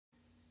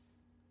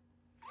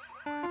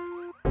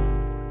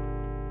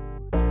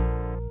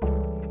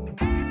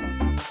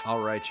All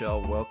right,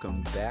 y'all,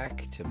 welcome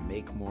back to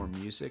Make More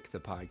Music, the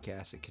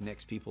podcast that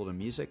connects people to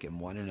music and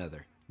one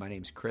another. My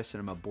name's Chris,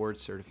 and I'm a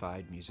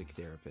board-certified music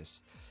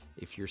therapist.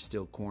 If you're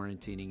still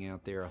quarantining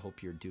out there, I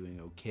hope you're doing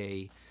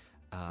okay.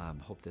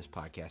 Hope this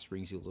podcast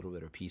brings you a little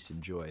bit of peace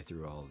and joy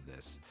through all of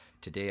this.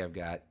 Today, I've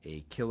got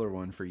a killer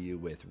one for you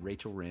with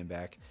Rachel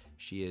Rambach.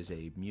 She is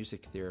a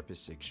music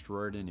therapist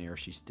extraordinaire.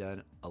 She's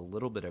done a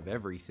little bit of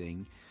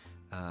everything,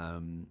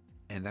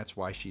 and that's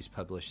why she's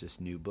published this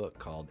new book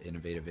called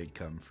Innovative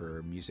Income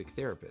for Music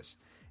Therapists.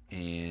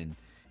 And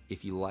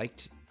if you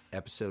liked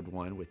episode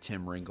 1 with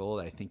Tim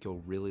Ringgold, I think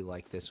you'll really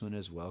like this one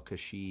as well, because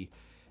she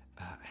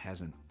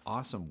has an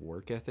awesome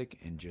work ethic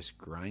and just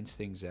grinds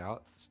things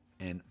out,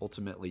 and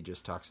ultimately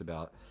just talks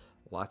about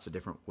lots of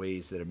different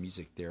ways that a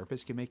music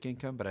therapist can make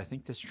income. But I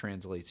think this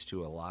translates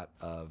to a lot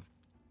of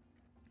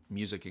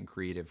music and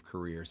creative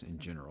careers in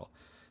general.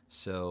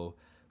 So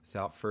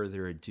without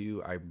further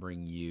ado, I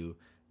bring you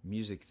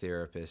music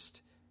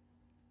therapist,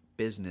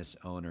 business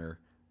owner,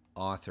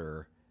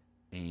 author,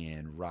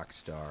 and rock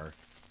star,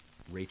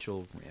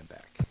 Rachel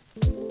Rambach.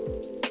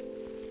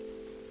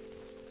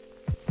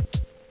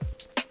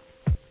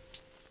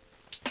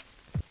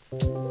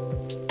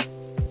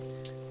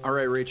 All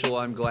right, Rachel,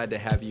 I'm glad to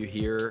have you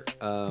here.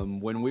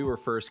 When we were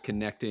first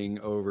connecting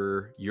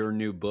over your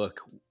new book,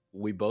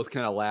 we both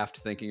kind of laughed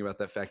thinking about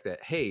the fact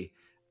that, hey,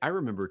 I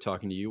remember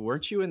talking to you.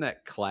 Weren't you in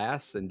that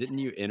class, and didn't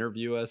you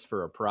interview us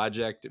for a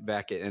project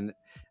back at, and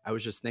I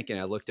was just thinking,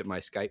 I looked at my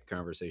Skype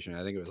conversation.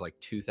 I think it was like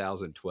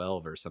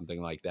 2012 or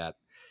something like that.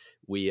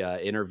 We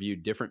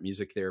interviewed different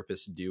music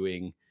therapists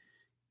doing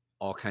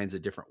all kinds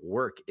of different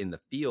work in the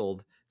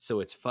field.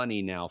 So it's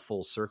funny now,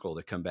 full circle,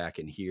 to come back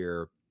and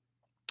hear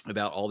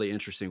about all the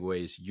interesting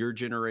ways you're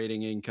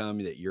generating income,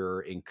 that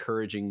you're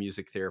encouraging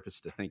music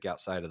therapists to think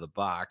outside of the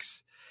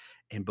box.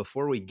 And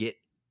before we get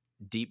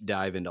deep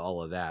dive into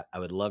all of that, I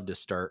would love to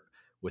start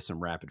with some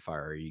rapid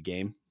fire. Are you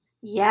game?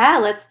 Yeah,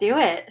 let's do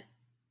it.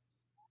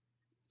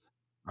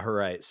 All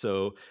right.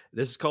 So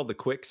this is called the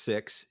Quick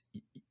Six.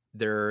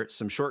 There are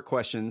some short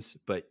questions,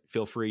 but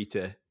feel free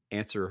to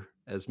answer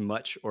as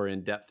much or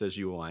in depth as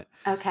you want.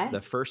 Okay.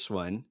 The first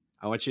one,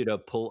 I want you to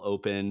pull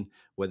open,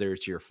 whether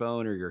it's your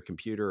phone or your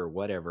computer or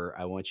whatever.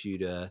 I want you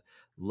to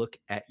look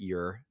at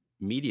your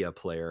media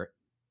player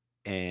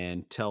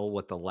and tell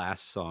what the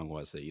last song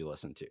was that you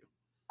listened to.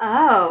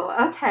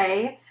 Oh,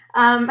 okay.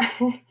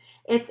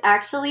 It's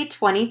actually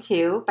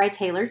 22 by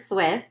Taylor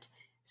Swift.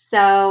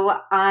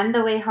 So on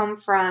the way home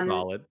from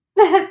Solid.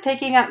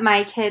 picking up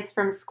my kids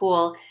from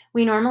school,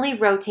 we normally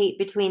rotate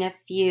between a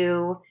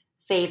few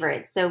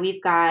favorites. So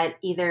we've got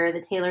either the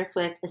Taylor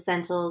Swift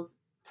Essentials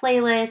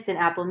playlist in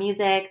Apple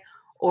Music,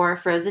 or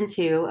Frozen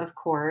 2, of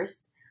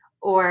course,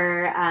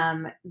 or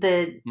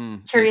the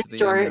Curious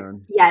George.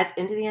 Unknown. Yes,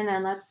 Into the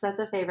Unknown. That's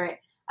a favorite.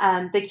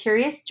 The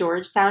Curious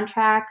George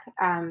soundtrack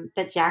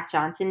that Jack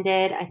Johnson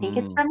did. I think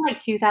it's from like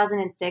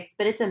 2006,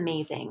 but it's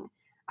amazing.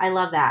 I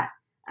love that.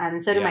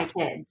 So do my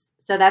kids.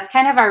 So that's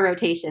kind of our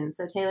rotation.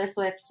 So Taylor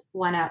Swift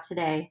won out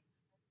today.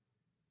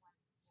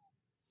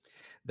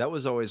 That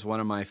was always one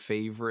of my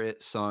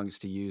favorite songs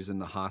to use in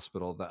the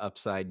hospital, the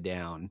Upside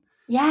Down.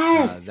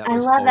 Yes, I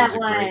love that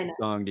one. Great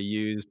song to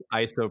use,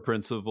 ISO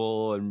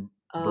principle, and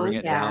bring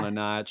it down a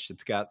notch.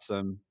 It's got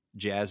some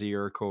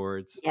jazzier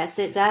chords. Yes,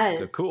 it does.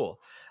 So cool.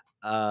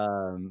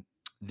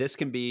 This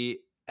can be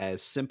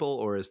as simple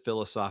or as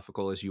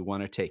philosophical as you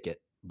want to take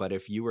it. But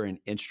if you were an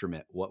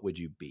instrument, what would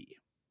you be?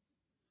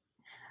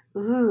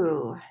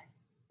 Ooh,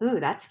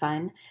 that's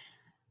fun.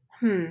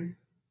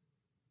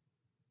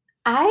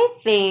 I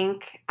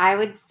think I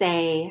would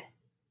say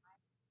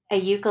a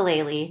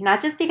ukulele,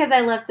 not just because I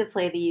love to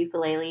play the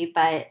ukulele,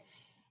 but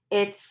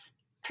it's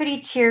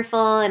pretty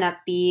cheerful and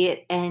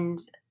upbeat, and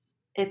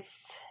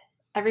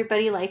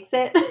everybody likes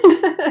it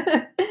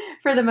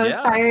for the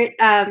most part.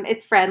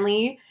 It's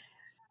friendly.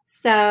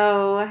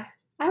 So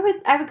I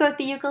would go with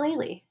the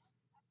ukulele.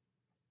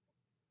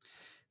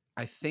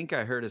 I think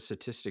I heard a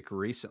statistic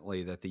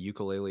recently that the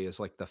ukulele is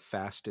like the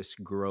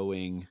fastest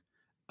growing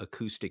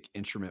acoustic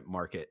instrument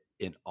market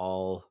in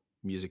all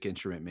music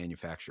instrument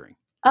manufacturing.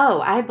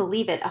 Oh, I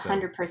believe it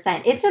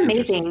 100%. It's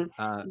amazing.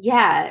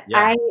 I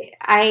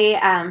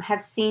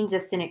have seen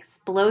just an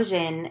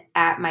explosion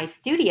at my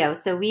studio.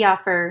 So we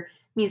offer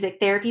music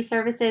therapy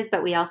services,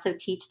 but we also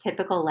teach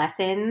typical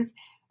lessons.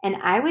 And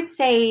I would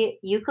say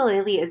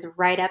ukulele is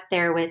right up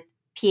there with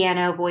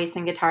piano, voice,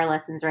 and guitar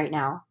lessons right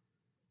now.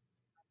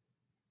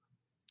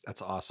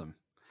 That's awesome.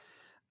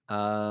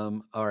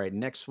 All right.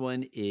 Next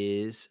one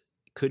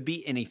could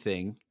be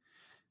anything,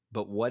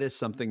 but what is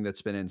something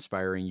that's been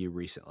inspiring you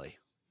recently?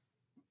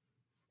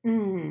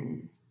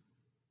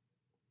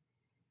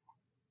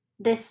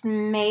 This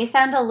may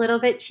sound a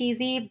little bit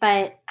cheesy,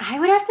 but I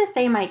would have to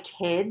say my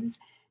kids,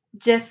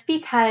 just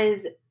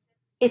because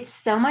it's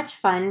so much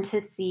fun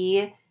to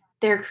see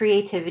their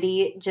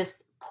creativity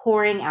just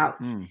pouring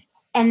out.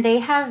 And they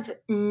have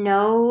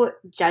no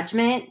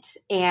judgment,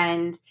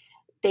 and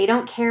they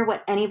don't care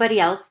what anybody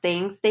else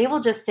thinks. They will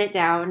just sit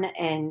down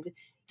and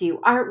do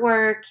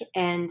artwork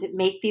and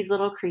make these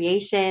little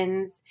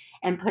creations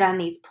and put on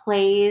these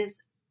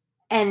plays.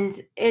 And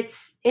it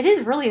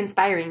is really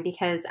inspiring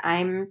because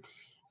I'm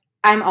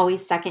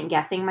always second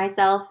guessing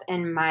myself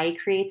and my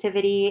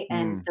creativity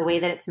and Mm. the way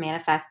that it's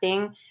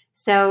manifesting.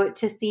 So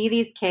to see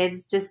these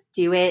kids just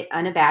do it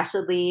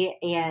unabashedly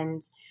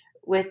and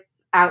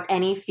without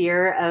any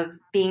fear of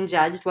being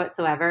judged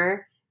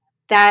whatsoever,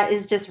 that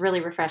is just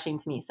really refreshing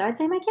to me. So I'd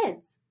say my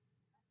kids.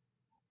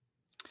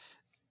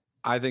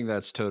 I think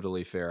that's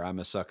totally fair. I'm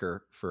a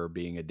sucker for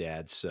being a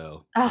dad,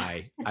 so Oh,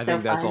 I it's so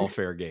think that's all fun.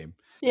 fair game.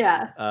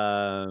 Yeah.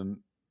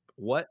 Um,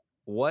 what?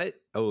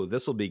 Oh,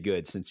 this will be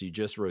good since you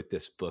just wrote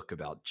this book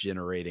about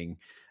generating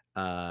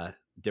uh,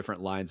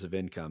 different lines of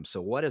income.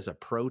 So, what is a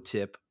pro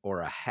tip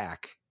or a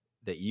hack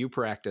that you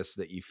practice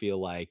that you feel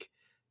like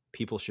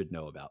people should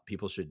know about?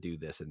 People should do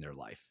this in their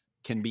life.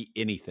 Can be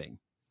anything.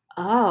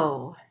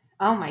 Oh,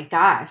 oh my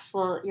gosh.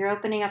 Well, you're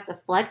opening up the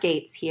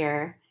floodgates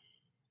here.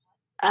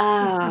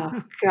 Oh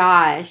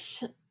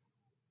gosh.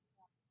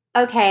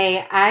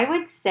 Okay, I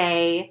would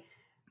say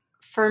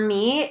for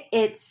me,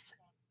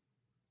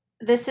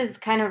 this is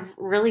kind of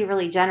really,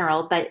 really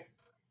general, but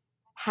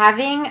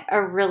having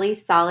a really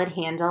solid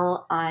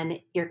handle on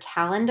your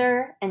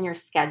calendar and your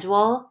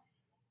schedule,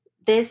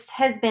 this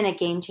has been a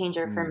game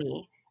changer for Mm.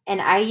 me.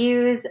 And I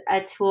use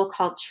a tool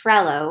called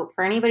Trello.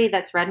 For anybody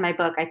that's read my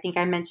book, I think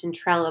I mentioned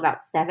Trello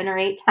about 7 or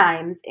 8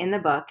 times in the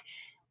book,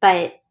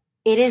 but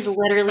it is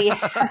literally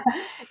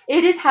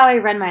it is how I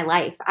run my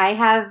life. I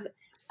have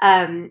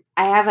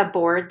a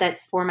board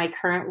that's for my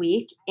current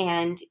week,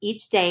 and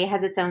each day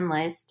has its own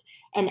list,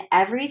 and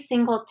every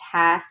single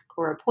task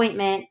or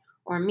appointment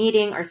or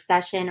meeting or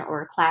session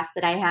or class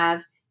that I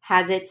have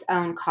has its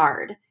own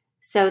card.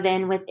 So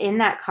then within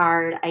that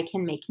card, I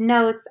can make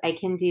notes, I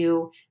can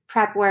do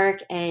prep work,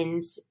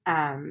 and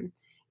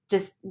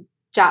just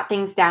jot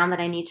things down that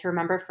I need to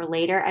remember for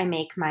later. I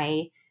make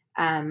my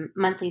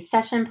monthly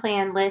session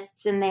plan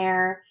lists in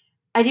there.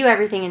 I do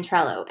everything in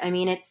Trello. I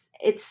mean,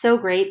 it's so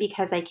great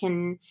because I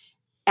can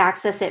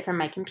access it from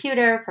my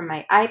computer, from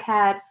my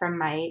iPad, from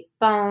my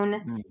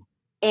phone, Mm.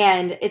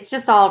 and it's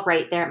just all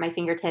right there at my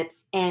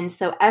fingertips. And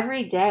so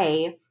every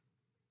day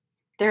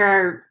there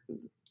are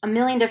a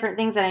million different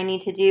things that I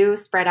need to do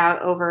spread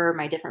out over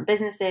my different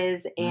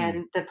businesses Mm.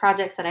 and the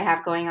projects that I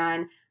have going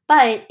on.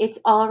 But it's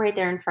all right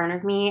there in front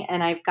of me,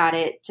 and I've got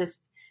it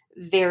just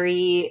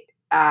very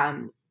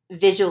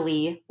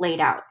visually laid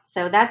out.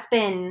 So that's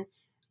been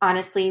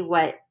honestly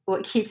what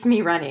keeps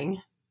me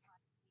running.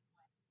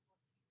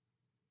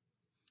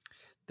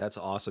 That's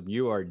awesome.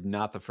 You are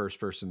not the first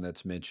person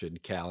that's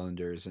mentioned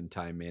calendars and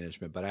time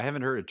management, but I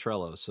haven't heard of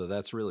Trello, so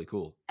that's really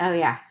cool. Oh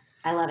yeah,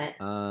 I love it.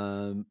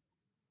 Um,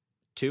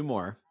 two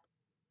more.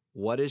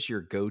 What is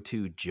your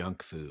go-to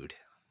junk food?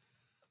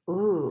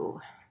 Ooh.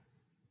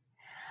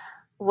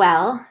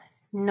 Well,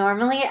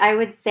 normally I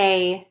would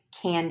say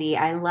candy.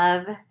 I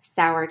love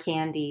sour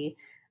candy,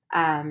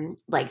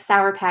 like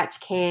Sour Patch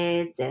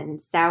Kids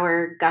and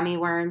sour gummy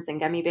worms and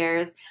gummy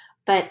bears.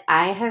 But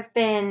I have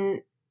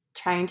been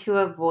trying to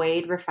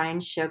avoid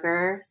refined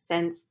sugar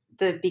since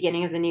the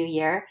beginning of the new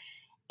year.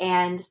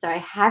 And so I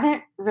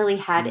haven't really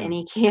had Mm.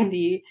 any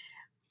candy,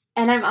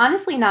 and I'm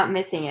honestly not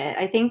missing it.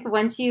 I think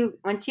once you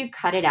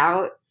cut it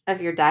out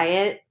of your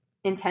diet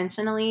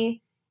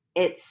intentionally,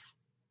 it's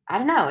I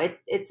don't know,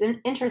 it's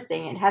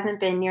interesting. It hasn't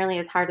been nearly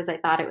as hard as I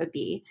thought it would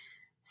be.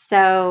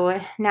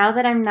 So now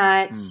that I'm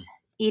not Mm.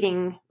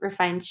 eating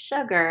refined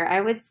sugar,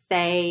 I would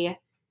say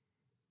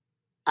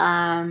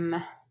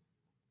um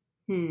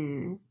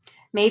hmm,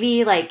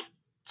 maybe like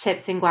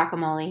chips and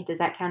guacamole. Does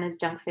that count as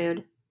junk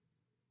food?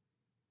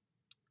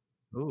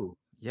 Ooh,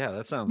 yeah,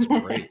 that sounds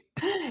great.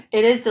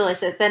 It is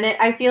delicious. And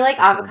I feel like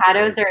That sounds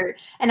avocados great. are,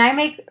 and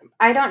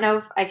I don't know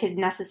if I could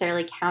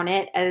necessarily count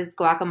it as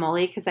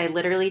guacamole because I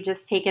literally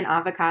just take an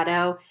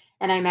avocado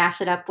and I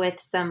mash it up with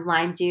some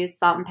lime juice,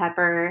 salt and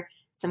pepper,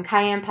 some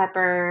cayenne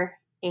pepper,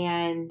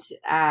 and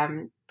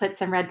put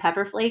some red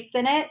pepper flakes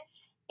in it.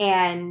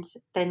 And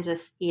then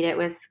just eat it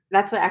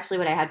that's what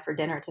I had for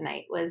dinner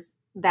tonight was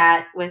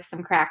that with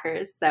some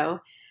crackers. So,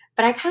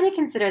 but I kind of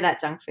consider that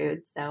junk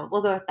food. So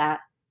we'll go with that.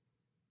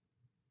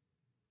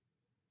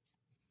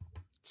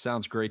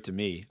 Sounds great to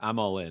me. I'm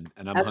all in,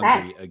 and I'm Okay.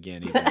 hungry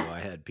again, even though I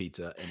had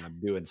pizza and I'm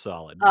doing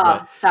solid. Oh,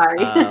 But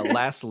sorry.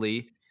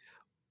 lastly,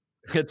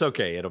 it's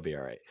okay. It'll be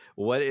all right.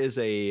 What is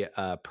a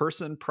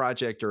person,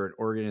 project, or an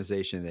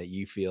organization that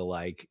you feel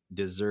like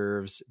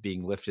deserves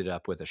being lifted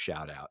up with a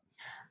shout out?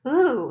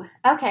 Ooh,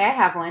 okay, I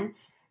have one.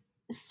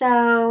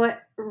 So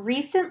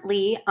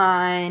recently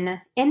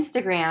on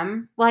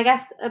Instagram, well, I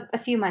guess a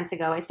few months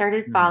ago, I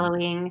started Mhm.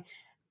 following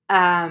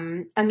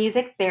a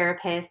music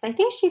therapist. I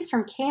think she's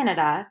from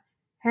Canada.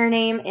 Her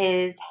name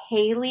is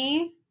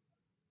Haley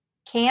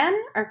Can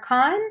or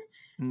Khan.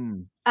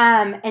 Mm.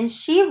 And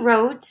she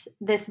wrote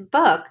this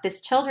book,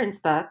 this children's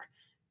book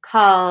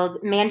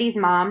called Mandy's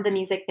Mom, the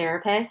Music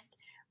Therapist,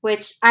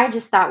 which I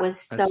just thought was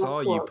I so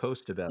saw you cool.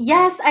 post about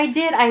that. Yes, I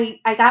did.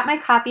 I got my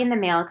copy in the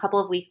mail a couple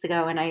of weeks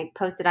ago and I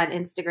posted on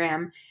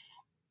Instagram.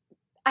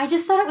 I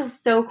just thought it was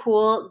so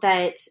cool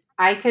that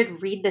I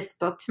could read this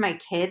book to my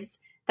kids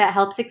that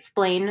helps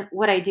explain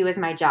what I do as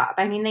my job.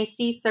 I mean, they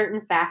see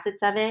certain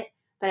facets of it,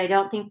 but I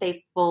don't think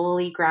they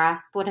fully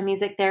grasp what a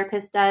music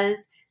therapist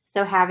does.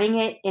 So having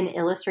it in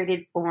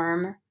illustrated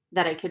form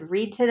that I could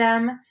read to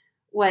them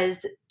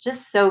was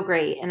just so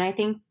great. And I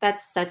think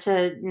that's such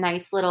a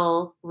nice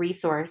little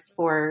resource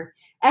for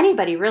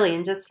anybody really,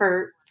 and just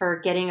for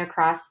getting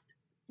across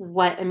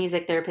what a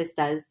music therapist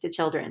does to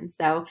children.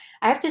 So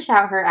I have to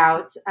shout her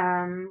out.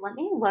 Let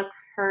me look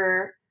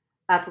her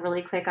up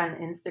really quick on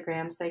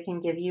Instagram so I can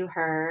give you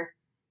her.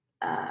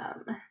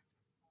 Um,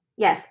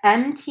 yes,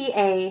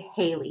 MTA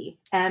Haley.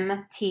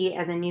 MT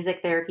as in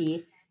music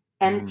therapy.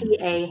 Mm.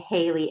 MTA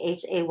Haley,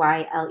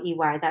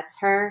 Hayley. That's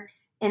her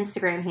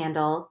Instagram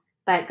handle.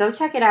 But go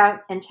check it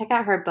out and check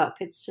out her book.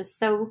 It's just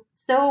so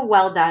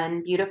well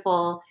done,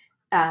 beautiful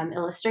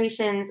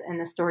illustrations, and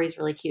the story's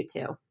really cute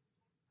too.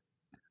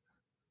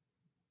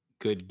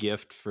 Good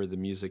gift for the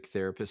music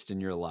therapist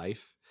in your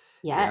life.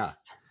 Yeah. Yes.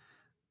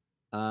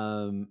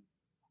 Um,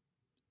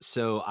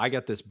 so I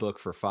got this book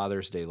for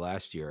Father's Day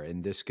last year,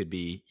 and this could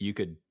be you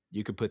could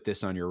put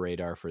this on your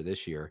radar for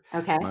this year.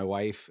 Okay. My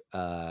wife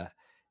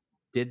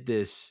did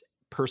this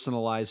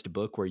personalized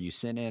book where you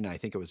sent in, I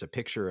think it was a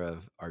picture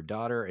of our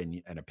daughter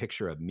and a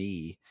picture of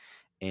me,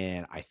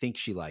 and I think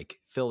she like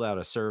filled out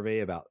a survey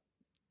about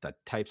the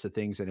types of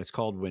things, and it's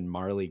called When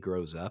Marley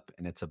Grows Up,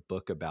 and it's a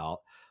book about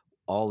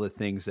all the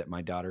things that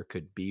my daughter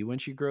could be when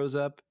she grows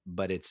up,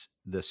 but it's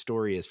the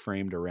story is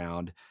framed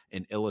around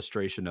an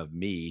illustration of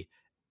me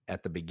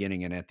at the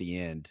beginning and at the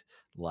end,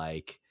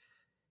 like,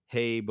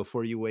 hey,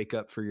 before you wake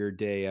up for your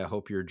day, I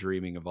hope you're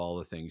dreaming of all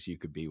the things you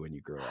could be when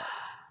you grow up.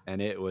 And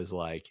it was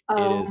like,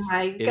 Oh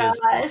my it is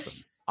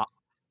awesome. gosh.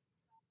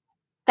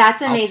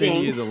 That's I'll send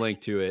you amazing. the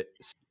link to it.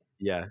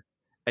 Yeah.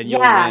 And you'll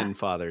Yeah, win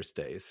Father's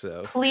Day.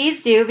 So,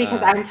 please do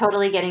because uh, I'm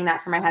totally getting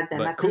that for my husband.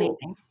 but That's cool.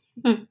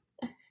 amazing.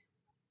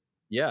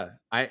 Yeah.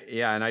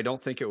 And I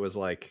don't think it was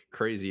like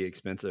crazy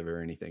expensive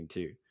or anything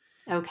too.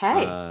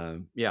 Okay.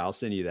 Yeah, I'll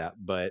send you that.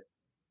 But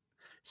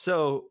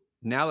so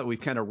now that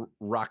we've kind of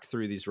rocked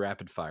through these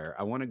rapid fire,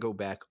 I want to go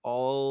back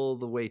all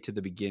the way to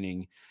the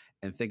beginning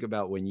and think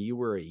about when you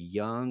were a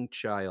young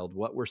child.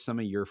 What were some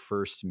of your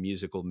first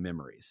musical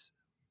memories?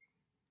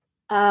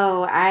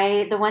 Oh,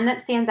 the one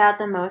that stands out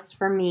the most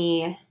for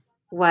me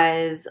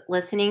was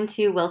listening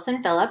to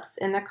Wilson Phillips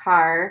in the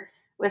car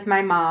with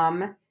my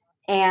mom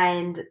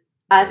and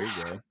us There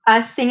you go.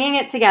 us singing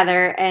it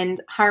together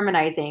and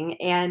harmonizing.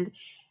 And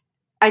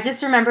I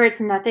just remember it's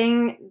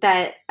nothing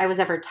that I was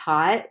ever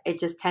taught. It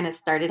just kind of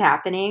started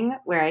happening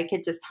where I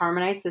could just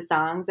harmonize the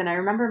songs. And I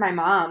remember my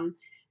mom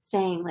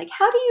saying, like,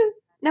 how do you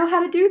know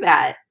how to do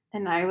that?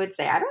 And I would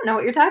say, I don't know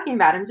what you're talking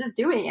about. I'm just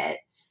doing it.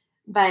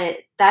 But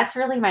that's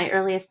really my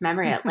earliest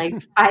memory at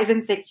like 5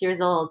 and 6 years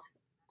old,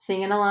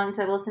 singing along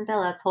to Wilson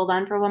Phillips, Hold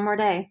On for One More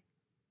Day.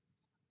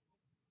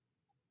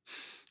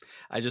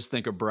 I just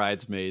think of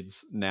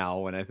Bridesmaids now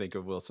when I think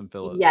of Wilson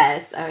Phillips.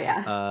 Yes. Oh,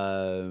 yeah.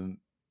 Um,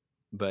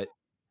 but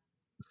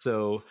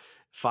so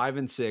 5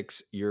 and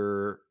 6,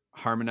 you're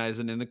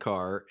harmonizing in the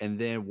car, and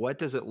then what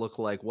does it look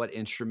like? What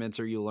instruments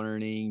are you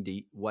learning?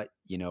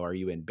 Are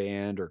you in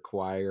band or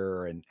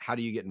choir, and how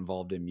do you get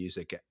involved in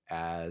music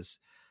as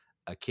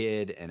a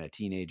kid and a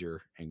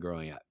teenager and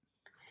growing up?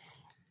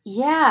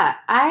 Yeah.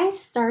 I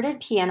started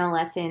piano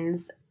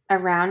lessons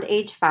around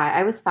age 5.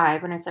 I was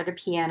 5 when I started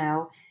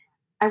piano.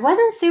 I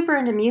wasn't super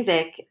into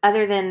music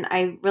other than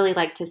I really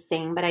liked to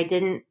sing, but I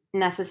didn't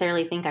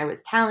necessarily think I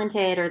was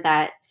talented or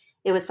that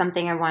it was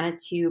something I wanted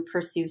to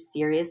pursue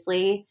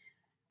seriously.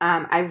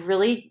 I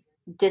really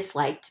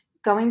disliked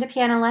going to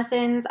piano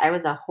lessons. I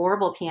was a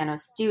horrible piano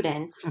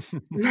student.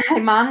 My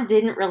mom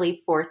didn't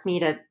really force me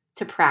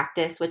to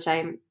practice, which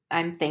I'm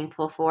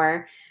thankful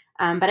for.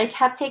 But I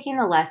kept taking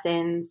the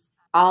lessons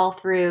all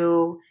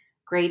through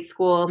grade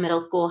school, middle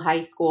school, high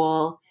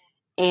school,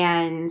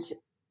 and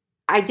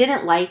I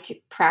didn't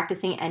like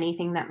practicing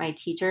anything that my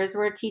teachers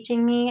were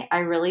teaching me. I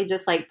really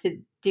just like to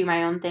do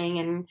my own thing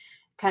and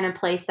kind of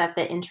play stuff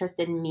that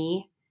interested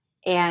me.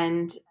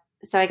 And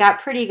so I got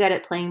pretty good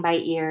at playing by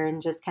ear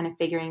and just kind of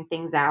figuring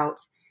things out.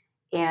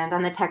 And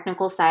on the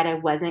technical side, I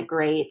wasn't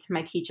great.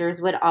 My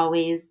teachers would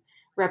always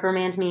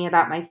reprimand me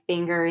about my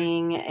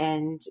fingering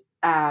and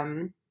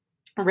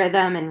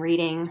rhythm and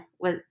reading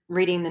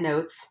the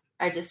notes.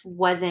 I just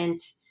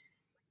wasn't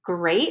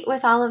great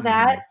with all of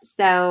that. Mhm.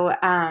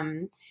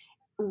 So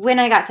when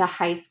I got to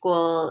high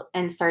school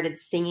and started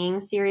singing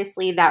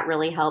seriously, that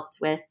really helped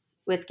with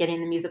getting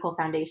the musical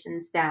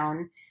foundations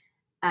down.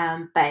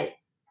 But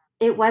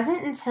it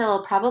wasn't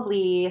until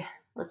probably,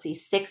 let's see,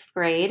 sixth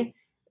grade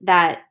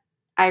that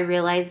I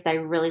realized I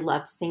really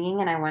loved singing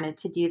and I wanted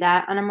to do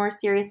that on a more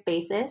serious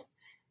basis.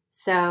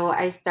 So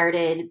I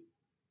started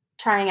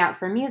trying out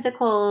for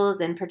musicals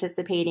and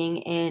participating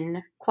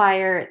in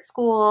choir at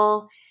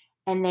school.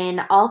 And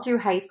then all through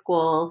high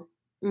school,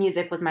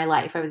 music was my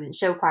life. I was in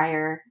show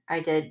choir, I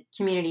did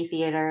community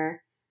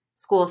theater,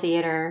 school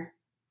theater,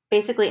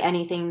 basically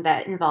anything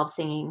that involved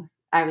singing,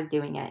 I was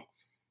doing it.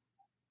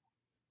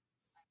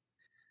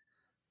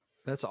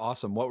 That's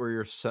awesome. What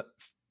were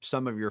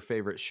some of your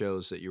favorite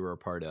shows that you were a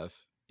part of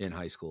in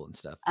high school and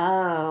stuff?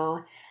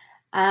 Oh,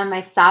 my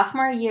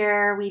sophomore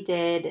year, we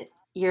did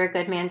You're a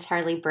Good Man,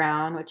 Charlie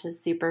Brown, which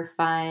was super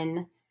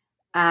fun.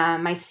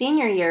 My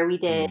senior year, we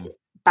did Mm,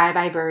 Bye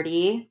Bye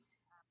Birdie,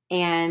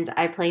 and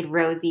I played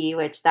Rosie,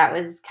 which that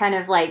was kind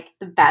of like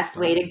the best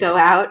way to fun. go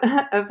out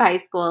of high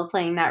school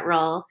playing that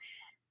role.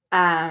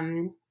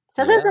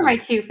 So those are Yeah. my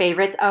two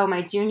favorites. Oh,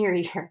 my junior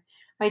year.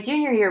 My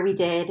junior year, we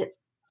did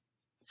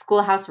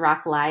Schoolhouse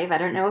Rock Live. I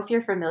don't know if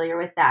you're familiar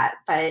with that,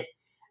 but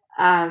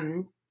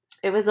um,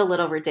 it was a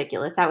little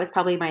ridiculous. That was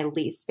probably my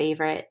least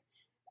favorite.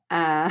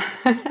 Uh,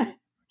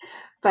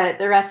 but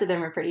the rest of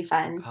them were pretty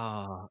fun.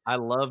 Oh, I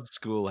love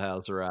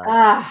Schoolhouse Rock,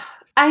 Uh,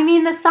 I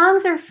mean, the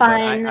songs are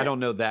but I fun. don't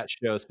know that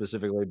show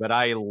specifically, but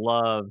I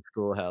love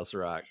Schoolhouse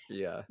Rock.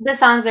 Yeah. The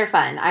songs are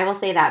fun, I will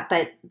say that,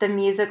 but the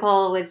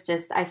musical was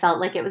just, I felt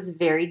like it was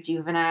very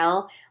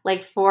juvenile.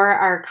 Like for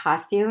our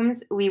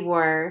costumes, we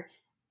wore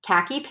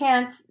khaki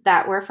pants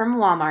that were from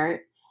Walmart.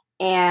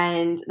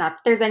 And not that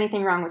there's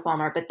anything wrong with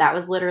Walmart, but that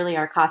was literally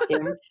our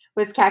costume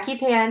was khaki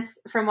pants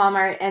from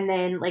Walmart and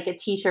then like a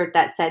t-shirt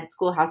that said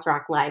Schoolhouse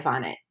Rock Live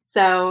on it.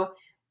 So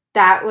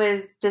that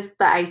was just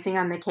the icing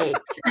on the cake.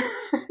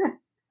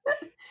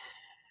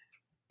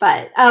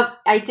 But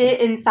I did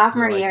in You're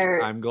sophomore like, year.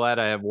 I'm glad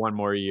I have one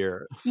more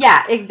year.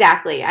 Yeah,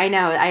 exactly. I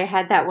know. I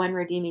had that one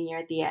redeeming year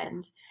at the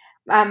end.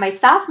 My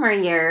sophomore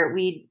year,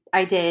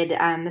 I did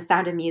The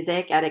Sound of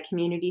Music at a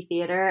community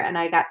theater, and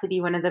I got to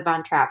be one of the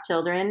Von Trapp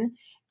children,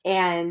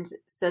 and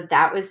so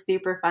that was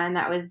super fun.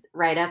 That was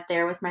right up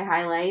there with my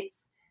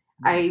highlights.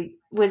 I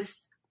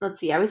was, let's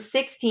see, I was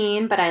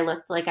 16, but I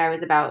looked like I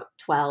was about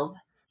 12.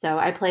 So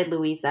I played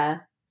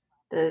Louisa.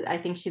 I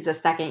think she's the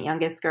second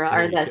youngest girl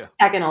There or you the go.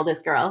 second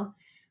oldest girl.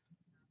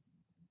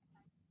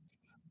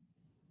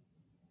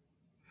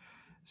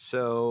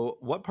 So,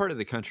 what part of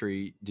the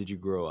country did you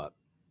grow up?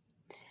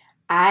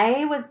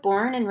 I was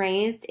born and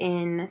raised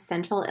in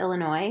central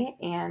Illinois,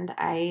 and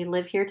I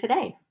live here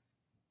today.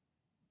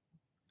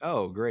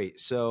 Oh, great.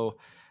 So,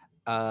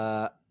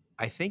 uh,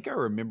 I think I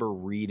remember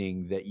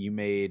reading that you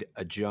made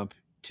a jump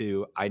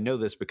to. I know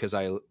this because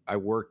I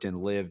worked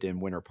and lived in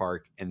Winter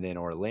Park and then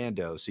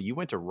Orlando. So you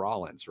went to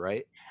Rollins,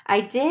 right?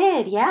 I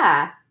did,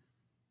 yeah.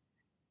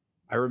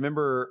 I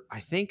remember. I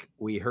think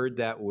we heard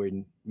that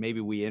when maybe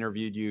we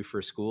interviewed you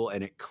for school,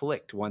 and it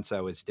clicked once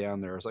I was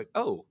down there. I was like,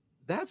 "Oh,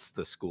 that's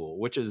the school,"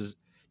 which is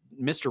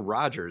Mr.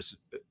 Rogers'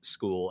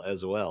 school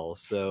as well.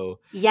 So,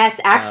 Yes,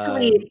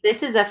 um, actually,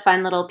 this is a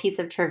fun little piece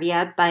of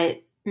trivia,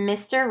 but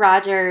Mr.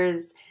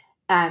 Rogers'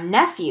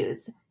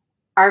 nephews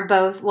are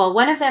both, well,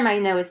 one of them I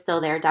know is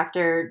still there,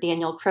 Dr.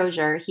 Daniel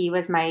Crozier. He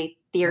was my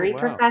oh theory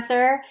wow,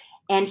 professor,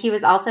 and he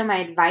was also my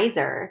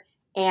advisor.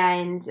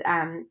 And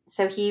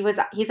so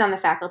he's on the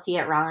faculty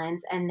at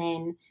Rollins. And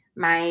then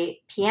my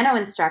piano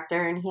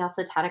instructor, and he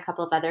also taught a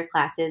couple of other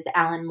classes,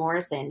 Alan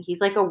Morrison.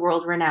 He's like a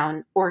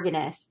world-renowned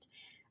organist.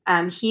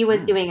 He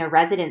was Hmm. doing a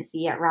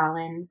residency at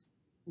Rollins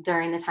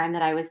during the time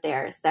that I was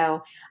there.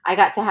 So I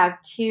got to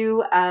have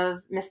two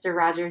of Mr.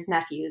 Rogers'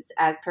 nephews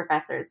as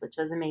professors, which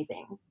was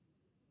amazing.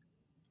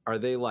 Are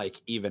they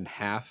like even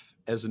half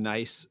as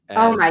nice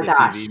Oh as my the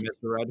gosh. TV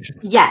Mr.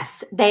 Rogers?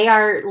 Yes, they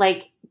are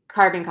like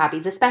carbon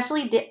copies,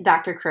 especially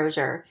Dr.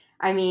 Crozier.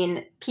 I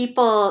mean,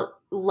 people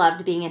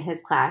loved being in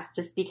his class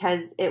just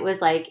because it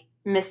was like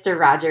Mr.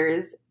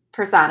 Rogers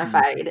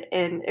Hmm. personified,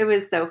 and it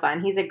was so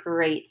fun. He's a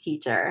great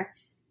teacher.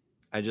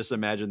 I just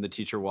imagine the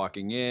teacher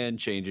walking in,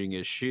 changing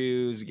his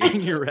shoes,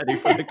 getting you ready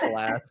for the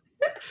class.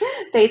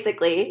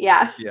 Basically,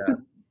 yeah. Yeah,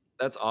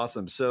 that's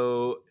awesome.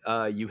 So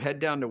you head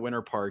down to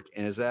Winter Park,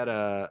 and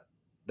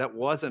that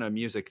wasn't a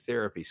music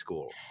therapy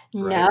school,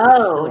 right? It's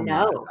No, still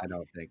not, no. I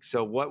don't think.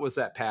 So what was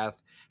that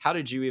path? How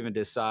did you even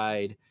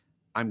decide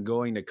I'm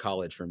going to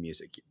college for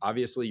music?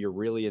 Obviously, you're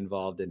really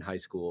involved in high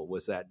school.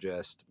 Was that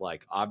just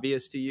like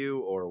obvious to you,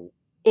 or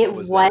what It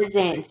was that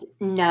like? wasn't.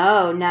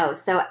 No, no.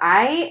 So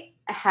I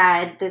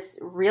had this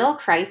real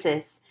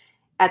crisis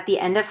at the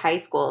end of high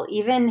school,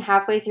 even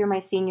halfway through my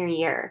senior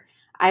year.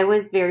 I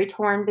was very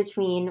torn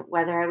between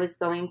whether I was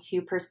going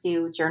to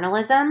pursue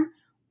journalism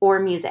or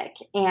music.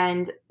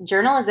 And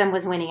journalism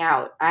was winning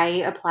out. I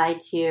applied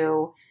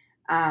to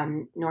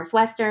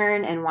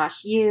Northwestern and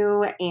Wash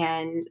U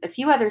and a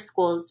few other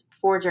schools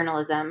for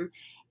journalism.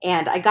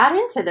 And I got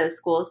into those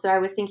schools. So I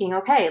was thinking,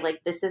 okay,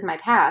 like this is my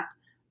path.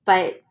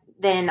 But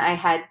then I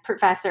had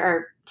professor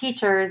or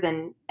teachers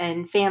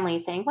and family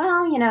saying,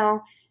 well,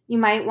 you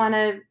might want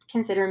to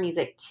consider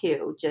music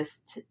too.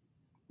 Just,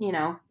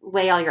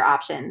 weigh all your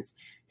options.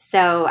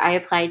 So I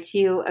applied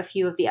to a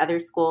few of the other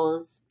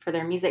schools for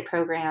their music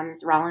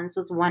programs. Rollins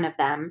was one of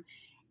them.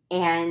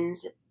 And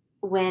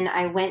when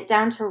I went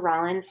down to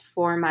Rollins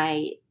for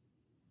my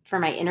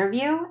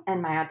interview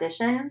and my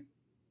audition,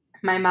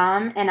 my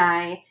mom and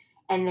I,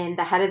 and then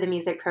the head of the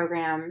music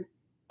program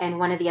and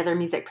one of the other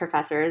music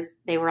professors,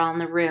 they were all in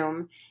the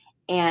room.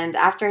 And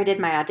after I did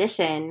my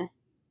audition,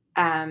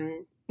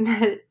 um,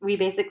 we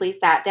basically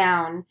sat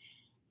down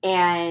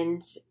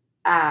and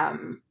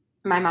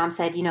my mom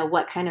said,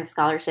 what kind of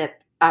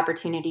scholarship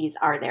opportunities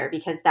are there,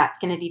 because that's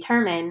going to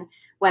determine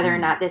whether or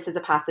not this is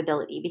a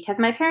possibility. Because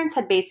my parents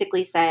had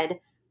basically said,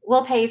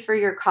 we'll pay for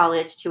your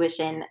college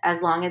tuition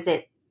as long as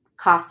it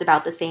costs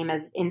about the same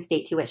as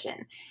in-state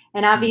tuition.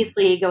 And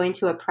obviously going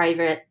to a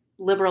private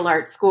liberal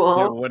arts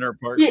school in Winter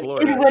Park,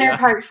 Florida. In Winter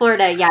Park,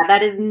 Florida,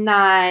 that is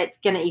not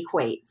going to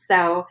equate.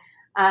 So,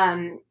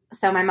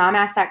 so my mom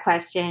asked that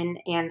question,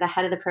 and the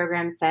head of the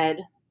program said,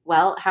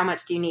 well, how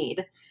much do you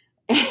need?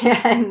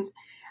 And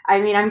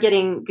I mean, I'm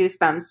getting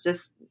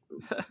goosebumps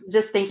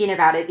just thinking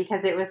about it,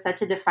 because it was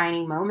such a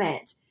defining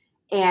moment.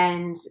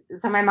 And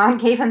so my mom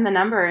gave him the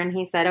number, and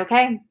he said,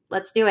 okay,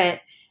 let's do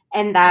it.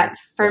 And that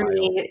for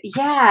me,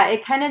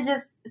 it kind of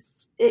just,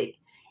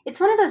 it's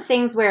one of those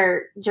things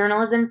where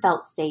journalism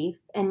felt safe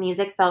and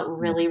music felt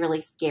really,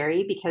 really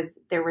scary, because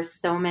there were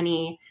so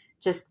many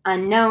just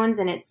unknowns,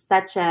 and it's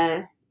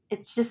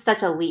just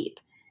such a leap.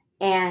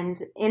 And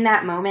in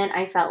that moment,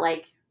 I felt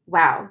like,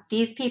 wow,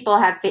 these people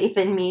have faith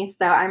in me,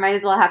 so I might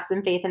as well have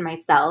some faith in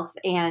myself.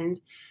 And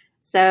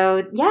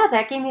so,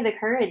 that gave me the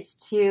courage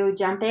to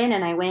jump in,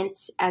 and I went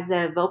as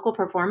a vocal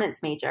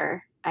performance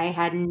major. I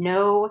had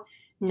no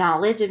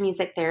knowledge of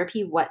music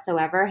therapy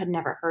whatsoever, had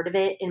never heard of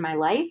it in my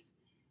life.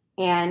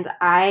 And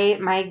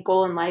my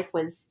goal in life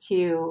was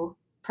to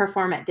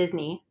perform at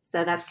Disney.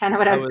 So that's kind of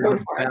what I was going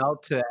for. I was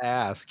about to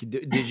ask,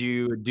 did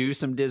you do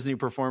some Disney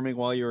performing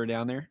while you were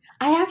down there?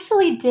 I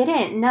actually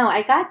didn't. No,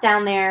 I got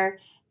down there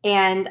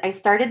and I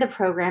started the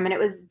program, and it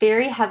was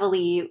very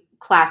heavily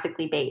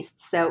classically based.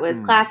 So it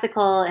was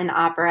classical and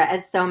opera,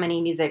 as so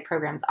many music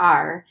programs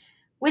are,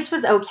 which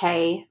was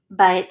okay.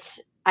 But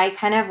I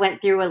kind of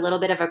went through a little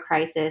bit of a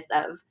crisis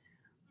of,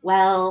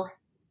 well,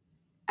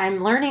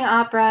 I'm learning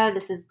opera.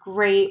 This is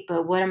great,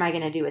 but what am I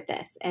going to do with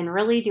this? And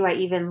really, do I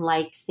even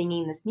like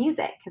singing this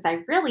music? Because I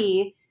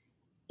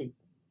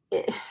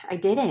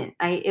didn't.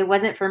 It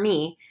wasn't for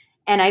me.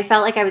 And I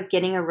felt like I was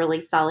getting a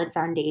really solid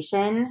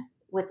foundation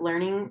with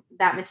learning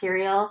that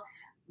material,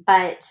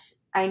 but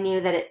I knew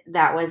that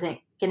that wasn't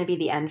going to be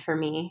the end for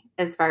me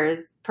as far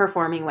as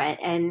performing went.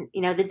 And,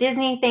 the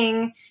Disney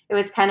thing, it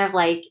was kind of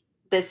like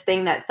this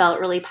thing that felt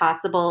really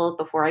possible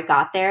before I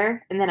got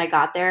there. And then I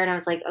got there and I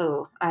was like,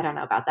 oh, I don't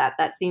know about that.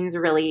 That seems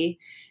really,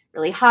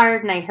 really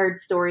hard. And I heard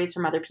stories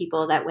from other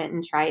people that went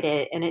and tried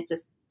it, and it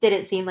just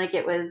didn't seem like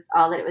it was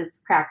all that it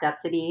was cracked up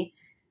to be.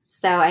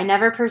 So I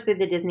never pursued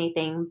the Disney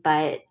thing.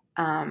 But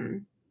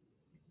in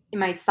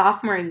my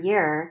sophomore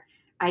year,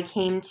 I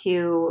came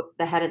to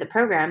the head of the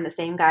program, the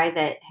same guy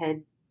that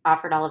had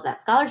offered all of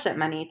that scholarship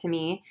money to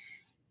me.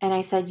 And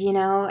I said,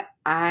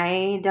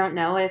 I don't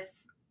know if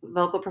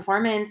vocal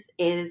performance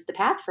is the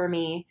path for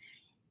me.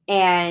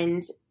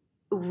 And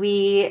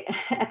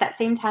at that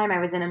same time, I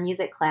was in a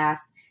music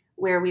class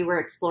where we were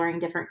exploring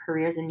different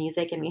careers in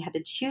music, and we had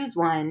to choose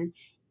one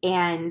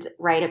and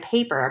write a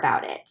paper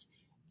about it.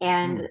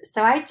 And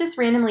so I just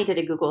randomly did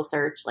a Google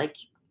search, like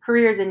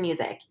careers in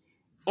music.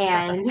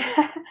 And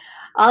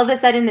all of a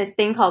sudden, this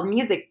thing called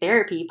music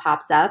therapy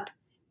pops up.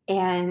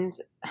 And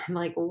I'm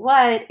like,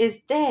 what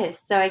is this?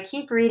 So I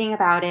keep reading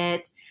about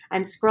it.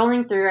 I'm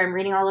scrolling through. I'm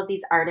reading all of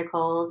these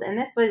articles. And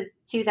this was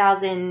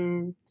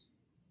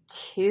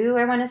 2002,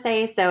 I want to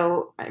say.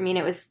 So, I mean,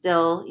 it was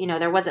still,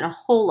 there wasn't a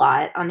whole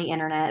lot on the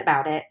internet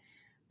about it.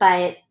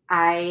 But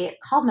I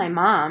called my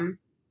mom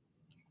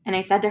and I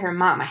said to her,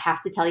 Mom, I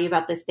have to tell you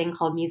about this thing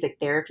called music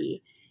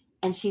therapy.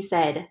 And she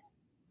said,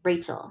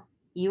 Rachel,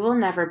 you will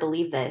never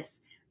believe this,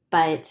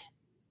 but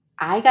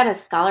I got a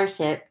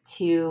scholarship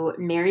to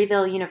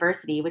Maryville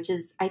University, which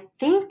is, I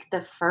think, the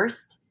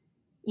first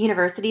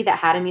university that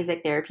had a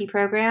music therapy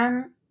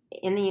program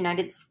in the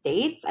United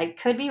States. I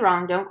could be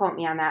wrong. Don't quote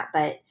me on that,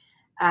 but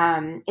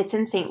it's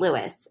in St.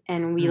 Louis,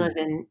 and we live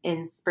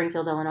in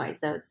Springfield, Illinois,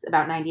 so it's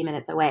about 90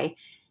 minutes away.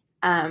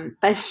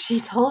 But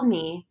she told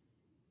me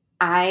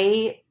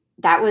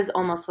that was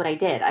almost what I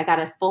did. I got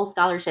a full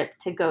scholarship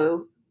to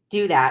go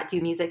do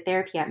music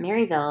therapy at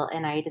Maryville,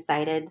 and I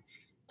decided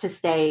to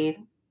stay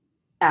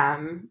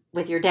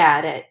with your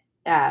dad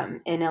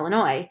in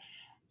Illinois.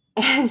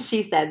 And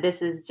she said,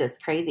 this is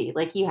just crazy.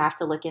 Like, you have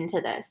to look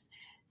into this.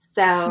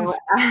 So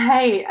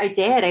I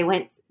did. I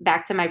went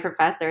back to my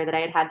professor that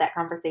I had that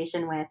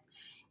conversation with,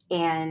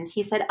 and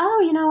he said,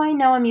 oh, I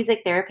know a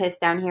music therapist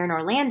down here in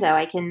Orlando.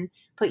 I can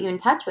put you in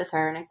touch with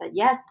her. And I said,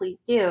 yes, please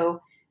do.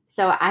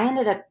 So I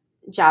ended up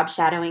job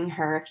shadowing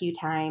her a few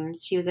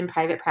times. She was in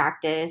private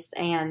practice,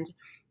 and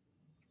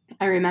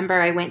I remember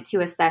I went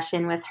to a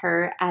session with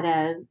her at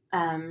a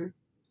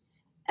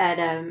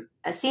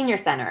senior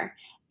center,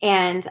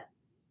 and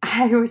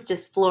I was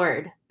just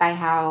floored by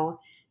how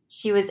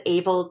she was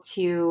able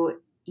to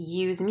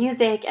use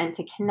music and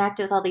to connect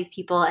with all these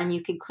people, and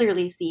you could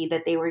clearly see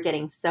that they were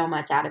getting so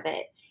much out of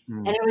it.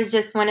 And it was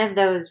just one of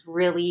those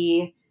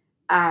really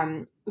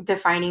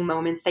defining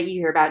moments that you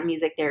hear about in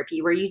music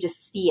therapy, where you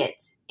just see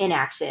it in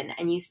action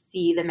and you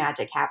see the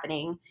magic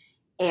happening.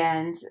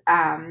 And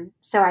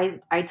so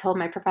I told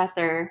my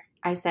professor,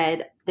 I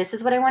said, this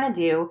is what I want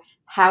to do.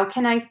 How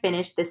can I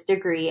finish this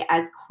degree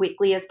as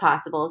quickly as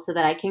possible so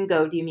that I can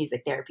go do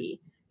music therapy?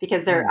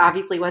 Because there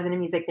obviously wasn't a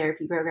music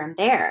therapy program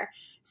there.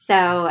 So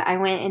I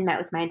went and met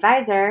with my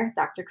advisor,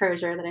 Dr.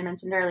 Crozier, that I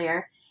mentioned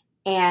earlier,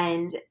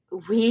 and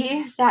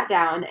we sat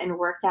down and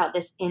worked out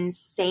this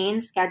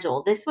insane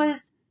schedule. This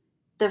was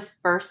the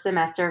first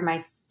semester of my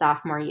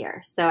sophomore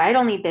year. So I'd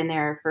only been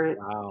there for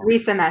Wow. 3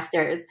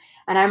 semesters,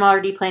 and I'm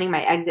already planning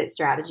my exit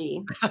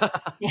strategy.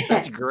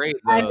 That's great,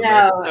 I though.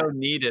 know. That's so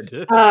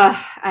needed.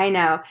 I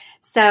know.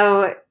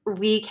 So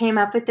we came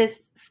up with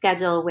this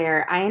schedule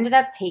where I ended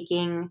up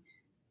taking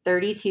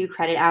 32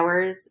 credit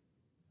hours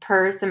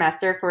per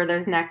semester for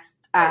those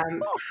next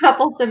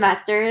couple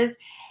semesters.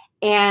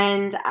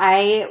 And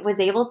I was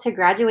able to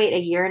graduate a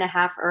year and a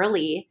half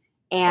early.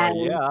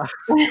 And yeah.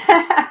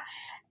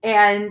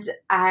 and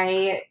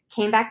I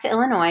came back to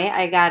Illinois.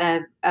 I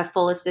got a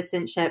full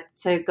assistantship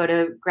to go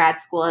to grad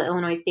school at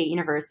Illinois State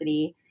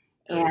University.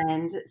 Great.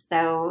 And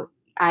so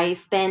I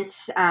spent,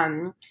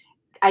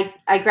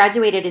 I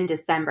graduated in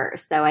December.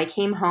 So I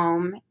came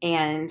home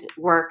and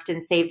worked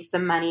and saved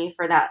some money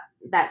for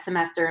that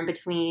semester in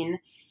between.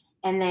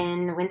 And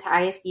then went to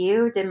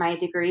ISU, did my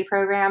degree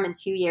program in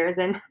 2 years.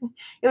 And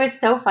it was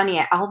so funny.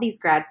 All these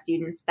grad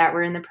students that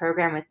were in the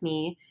program with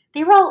me,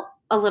 they were all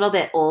a little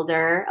bit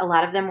older. A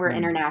lot of them were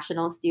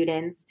international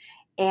students.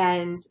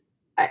 And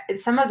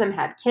some of them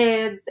had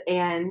kids,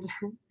 and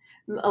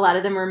a lot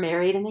of them were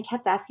married. And they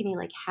kept asking me,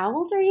 like, how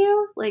old are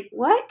you? Like,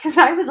 what? Because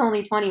I was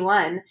only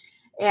 21.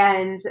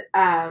 And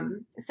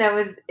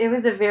so it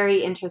was a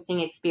very interesting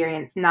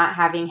experience, not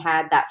having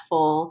had that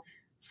full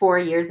 4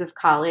 years of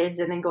college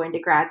and then going to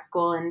grad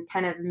school and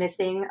kind of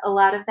missing a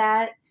lot of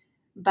that.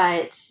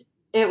 But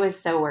it was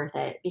so worth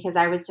it because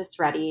I was just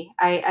ready.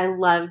 I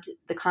loved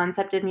the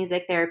concept of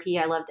music therapy.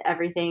 I loved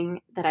everything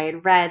that I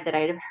had read, that I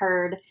had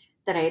heard,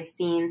 that I had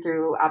seen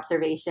through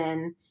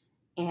observation.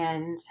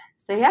 And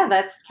so, yeah,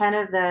 that's kind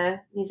of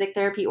the music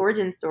therapy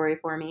origin story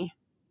for me.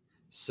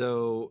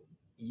 So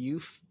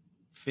you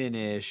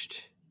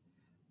finished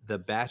the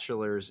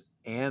bachelor's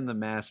and the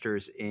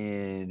master's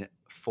in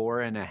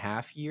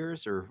 4.5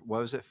 years, or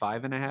what was it,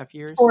 5.5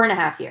 years?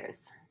 4.5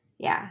 years.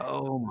 Yeah.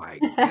 Oh my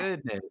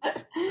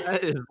goodness. That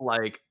is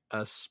like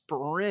a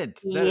sprint.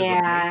 That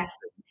yeah.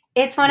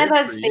 It's one of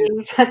those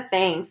things.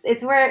 Thanks.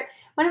 It's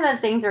one of those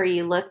things where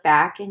you look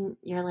back and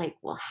you're like,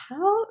 well,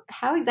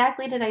 how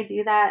exactly did I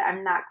do that?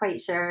 I'm not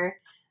quite sure.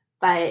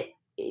 But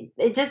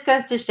it just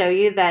goes to show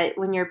you that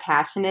when you're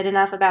passionate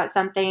enough about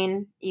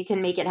something, you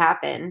can make it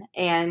happen.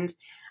 And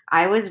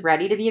I was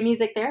ready to be a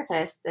music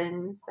therapist.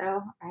 And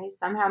so I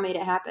somehow made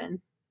it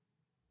happen.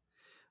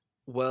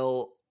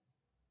 Well,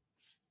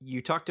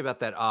 you talked about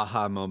that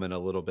aha moment a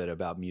little bit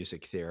about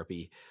music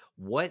therapy.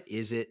 What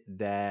is it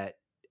that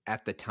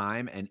at the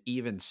time and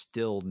even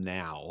still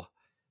now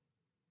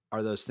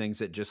are those things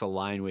that just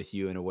align with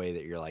you in a way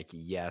that you're like,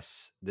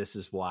 yes, this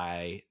is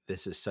why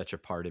this is such a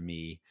part of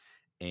me,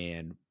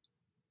 and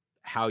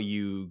how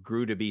you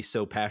grew to be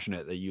so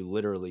passionate that you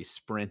literally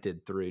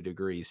sprinted through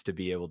degrees to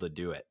be able to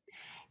do it?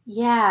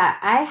 Yeah,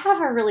 I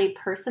have a really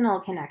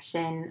personal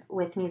connection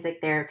with music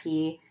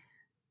therapy.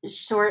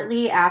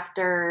 Shortly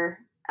after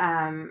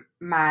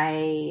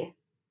my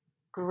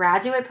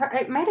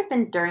it might have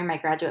been during my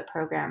graduate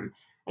program.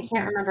 I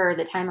can't remember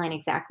the timeline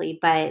exactly,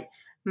 but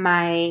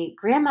my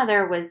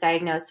grandmother was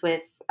diagnosed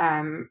with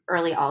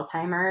early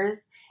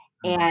Alzheimer's,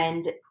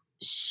 and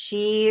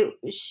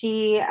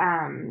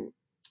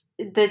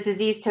the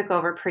disease took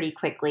over pretty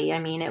quickly. I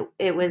mean,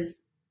 it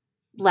was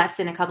less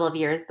than a couple of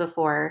years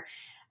before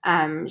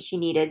she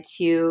needed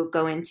to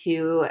go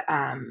into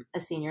a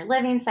senior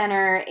living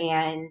center,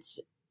 and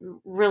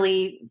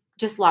really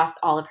just lost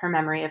all of her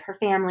memory of her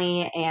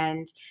family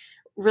and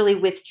really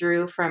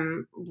withdrew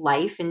from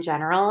life in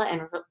general,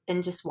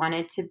 and just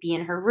wanted to be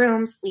in her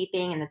room,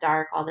 sleeping in the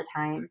dark all the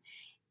time.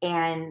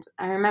 And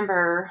I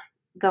remember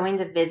going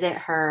to visit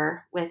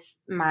her with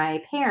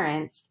my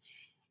parents,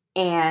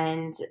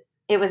 and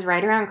it was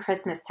right around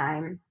Christmas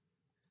time,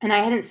 and I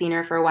hadn't seen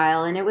her for a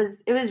while, and it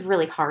was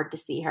really hard to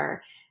see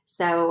her.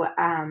 So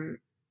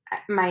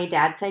my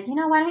dad said,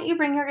 why don't you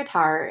bring your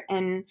guitar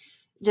and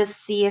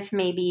just see if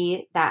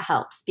maybe that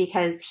helps,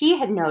 because he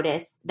had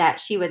noticed that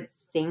she would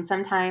sing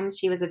sometimes.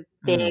 She was a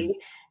big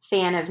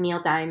fan of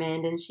Neil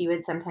Diamond, and she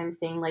would sometimes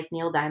sing like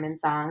Neil Diamond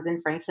songs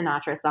and Frank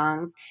Sinatra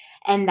songs.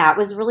 And that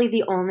was really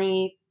the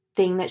only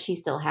thing that she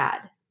still had.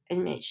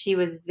 And she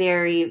was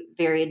very,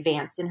 very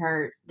advanced in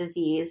her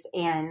disease.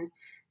 And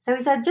so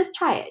he said, just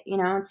try it,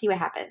 and see what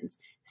happens.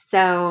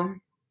 So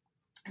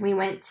we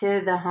went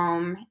to the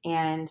home,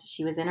 and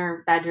she was in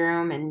her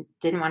bedroom and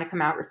didn't want to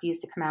come out,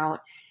 refused to come out.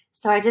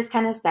 So I just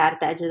kind of sat at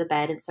the edge of the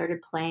bed and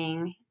started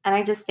playing, and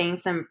I just sang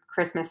some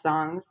Christmas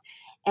songs.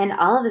 And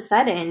all of a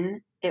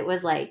sudden, it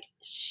was like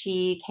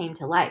she came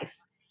to life.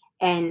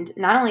 And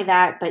not only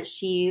that, but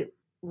she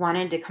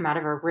wanted to come out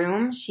of her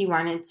room. She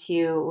wanted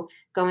to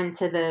go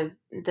into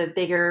the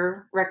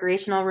bigger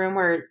recreational room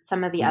where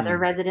some of the other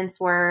residents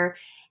were.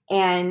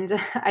 And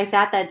I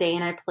sat that day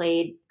and I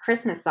played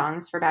Christmas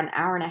songs for about an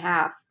hour and a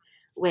half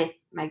with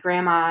my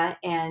grandma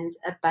and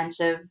a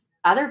bunch of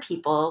other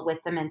people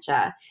with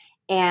dementia.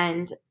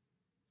 And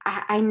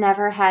I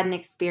never had an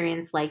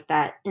experience like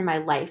that in my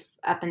life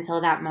up until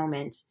that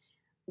moment,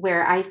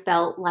 where I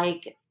felt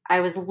like I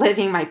was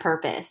living my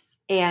purpose.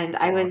 And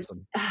That's I was,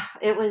 awesome.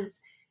 it was,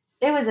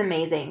 it was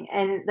amazing.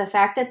 And the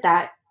fact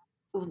that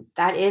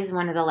is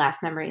one of the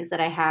last memories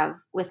that I have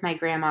with my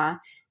grandma,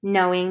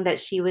 knowing that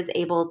she was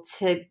able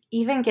to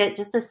even get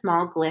just a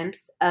small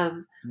glimpse of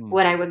Hmm.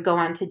 what I would go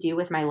on to do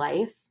with my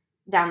life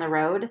down the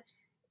road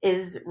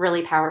is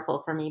really powerful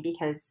for me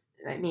because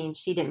I mean,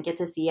 she didn't get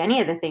to see any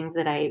of the things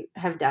that I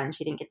have done.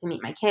 She didn't get to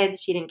meet my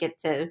kids. She didn't get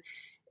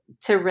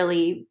to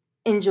really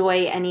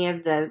enjoy any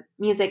of the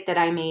music that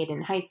I made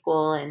in high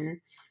school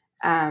and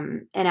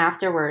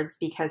afterwards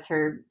because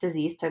her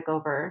disease took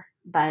over.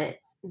 But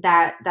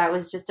that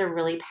was just a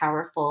really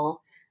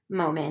powerful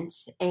moment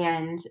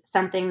and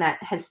something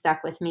that has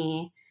stuck with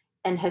me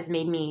and has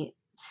made me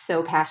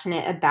so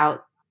passionate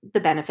about the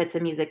benefits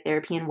of music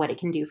therapy and what it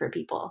can do for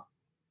people.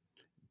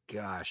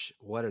 Gosh,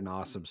 what an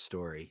awesome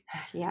story.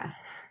 Yeah.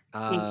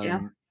 Thank you.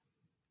 Um,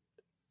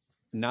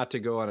 Not to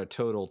go on a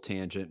total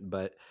tangent,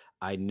 but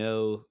I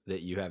know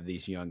that you have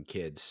these young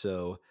kids.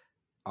 So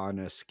on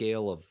a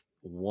scale of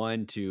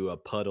 1 to a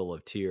puddle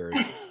of tears,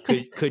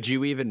 could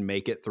you even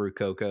make it through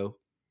Coco?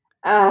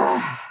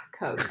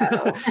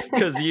 Coco.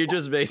 Because you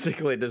just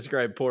basically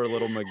described poor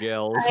little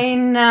Miguel's I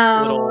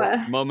know.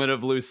 little moment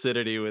of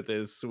lucidity with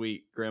his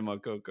sweet grandma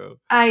Coco.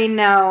 I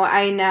know.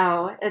 I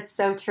know. It's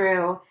so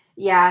true.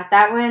 Yeah,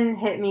 that one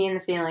hit me in the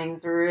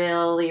feelings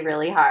really,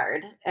 really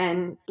hard.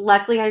 And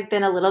luckily, I've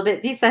been a little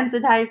bit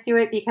desensitized to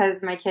it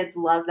because my kids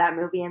love that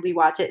movie and we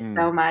watch it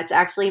so Mm. much.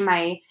 Actually,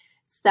 my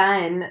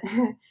son,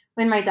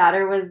 when my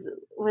daughter was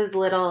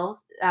little,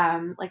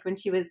 like when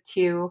she was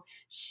 2,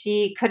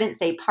 she couldn't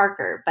say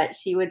Parker, but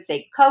she would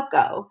say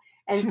Coco.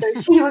 And so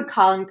she would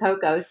call him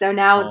Coco. So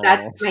now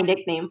that's Oh, my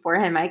nickname for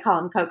him. I call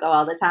him Coco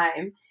all the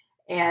time.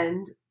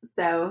 And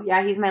so,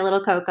 yeah, he's my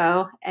little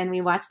Coco. And we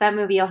watched that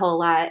movie a whole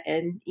lot.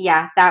 And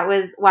yeah,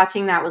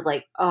 watching that was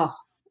like, oh,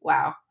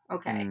 wow.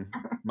 Okay.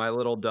 my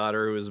little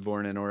daughter who was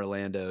born in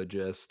Orlando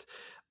just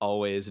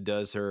always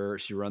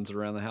she runs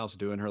around the house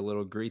doing her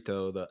little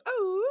grito, she's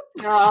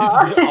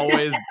Oh.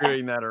 always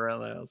doing that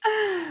around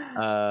the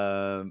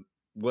house.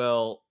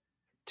 Well,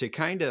 to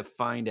kind of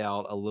find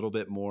out a little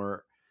bit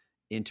more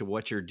into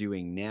what you're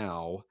doing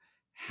now,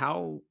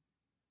 how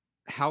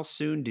how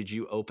soon did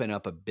you open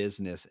up a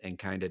business and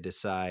kind of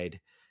decide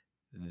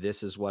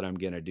this is what I'm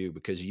going to do?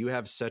 Because you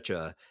have such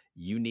a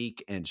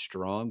unique and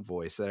strong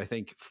voice that I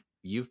think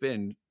you've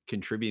been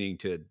contributing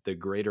to the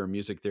greater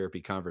music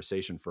therapy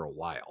conversation for a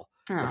while.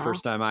 The Oh,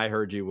 first time I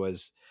heard you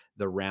was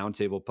the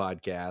Roundtable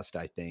podcast,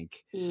 I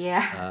think.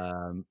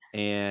 yeah.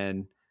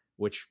 And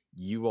which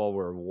you all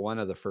were one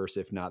of the first,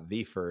 if not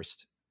the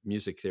first,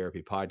 music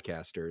therapy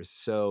podcasters.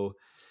 So,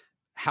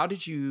 how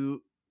did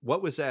you,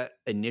 what was that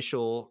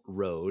initial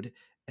road?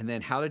 And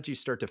then how did you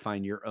start to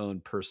find your own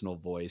personal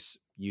voice?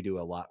 You do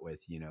a lot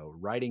with,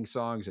 writing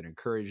songs and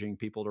encouraging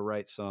people to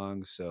write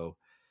songs. So,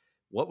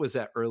 what was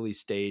that early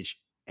stage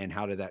and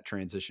how did that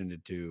transition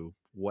into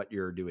what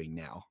you're doing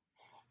now?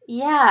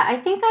 Yeah, I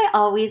think I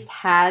always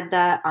had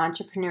the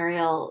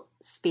entrepreneurial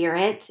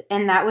spirit,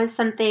 and that was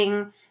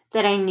something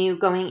that I knew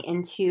going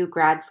into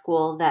grad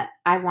school that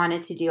I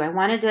wanted to do. I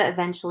wanted to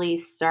eventually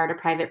start a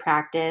private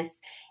practice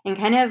and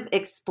kind of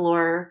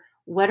explore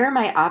what are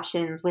my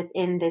options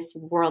within this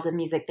world of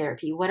music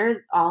therapy? What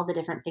are all the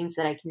different things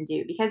that I can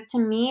do? Because to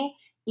me,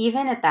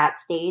 even at that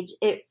stage,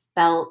 it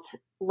felt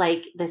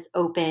like this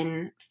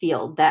open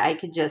field that I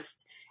could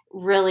just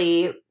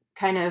really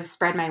kind of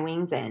spread my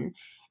wings in.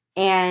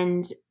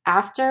 And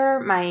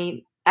after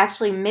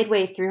actually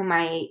midway through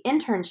my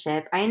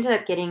internship, I ended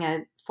up getting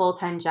a full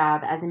time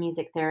job as a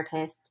music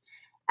therapist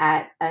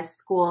at a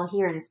school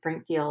here in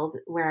Springfield,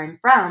 where I'm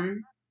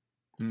from.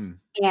 Hmm.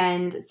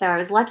 And so I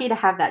was lucky to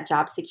have that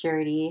job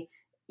security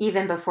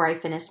even before I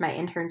finished my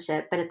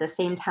internship. But at the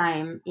same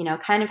time,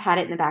 kind of had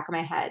it in the back of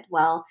my head.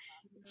 Well,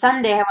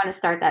 someday I want to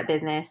start that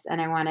business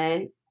and I want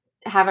to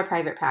have a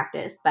private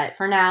practice. But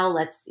for now,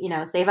 let's,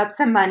 save up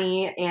some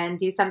money and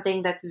do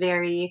something that's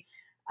very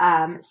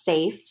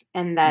safe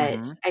and that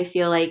Mm-hmm. I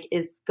feel like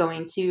is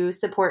going to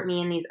support me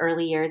in these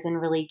early years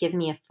and really give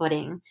me a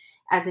footing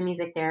as a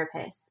music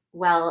therapist.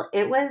 Well,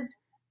 it was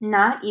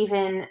not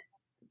even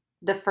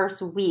the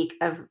first week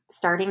of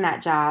starting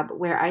that job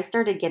where I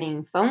started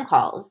getting phone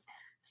calls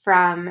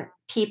from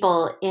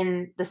people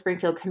in the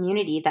Springfield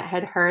community that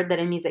had heard that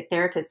a music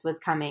therapist was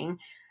coming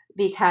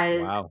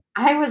because Wow.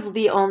 I was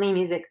the only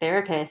music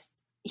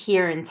therapist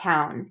here in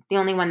town, the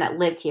only one that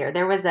lived here.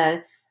 There was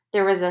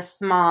a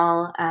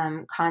small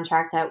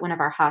contract at one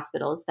of our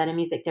hospitals that a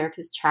music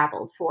therapist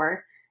traveled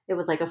for. It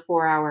was like a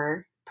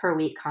 4-hour per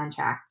week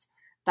contract,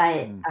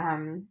 but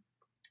Hmm.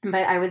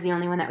 but I was the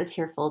only one that was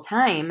here full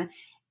time.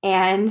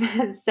 And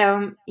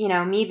so,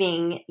 me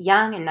being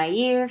young and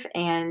naive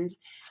and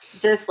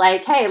just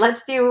like, hey,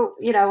 let's do,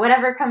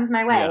 whatever comes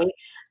my Yeah. way.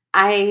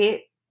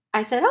 I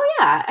I said, "Oh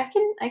yeah,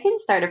 I can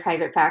start a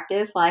private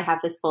practice while I have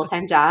this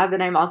full-time job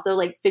and I'm also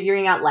like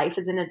figuring out life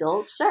as an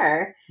adult."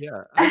 Sure.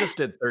 Yeah, I just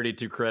did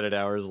 32 credit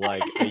hours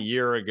like a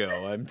year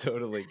ago. I'm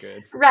totally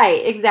good.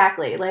 Right,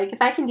 exactly. Like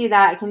if I can do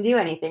that, I can do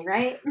anything,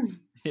 right?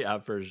 Yeah,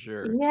 for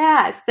sure.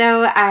 Yeah,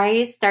 so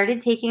I started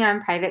taking on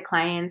private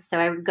clients. So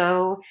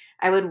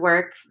I would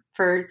work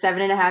for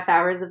 7.5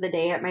 hours of the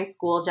day at my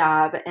school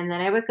job, and then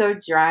I would go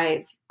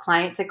drive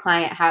client to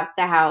client, house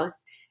to house,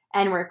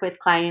 and work with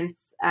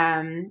clients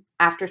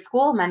after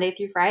school, Monday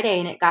through Friday.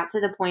 And it got to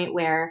the point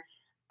where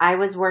I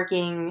was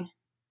working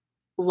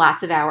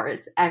lots of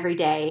hours every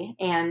day,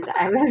 and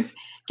I was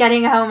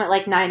getting home at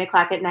like 9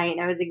 o'clock at night,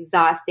 and I was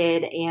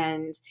exhausted,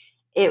 and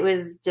it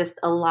was just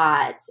a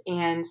lot.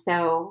 And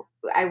so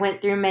I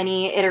went through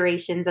many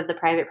iterations of the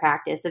private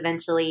practice.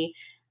 Eventually,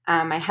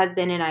 my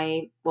husband and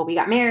I, well, we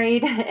got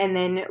married and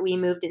then we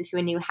moved into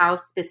a new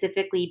house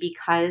specifically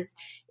because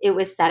it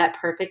was set up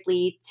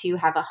perfectly to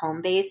have a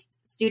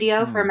home-based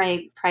studio for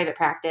my private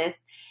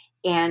practice.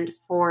 And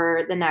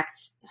for the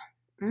next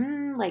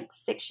like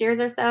 6 years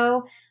or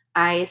so,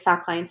 I saw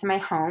clients in my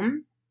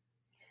home.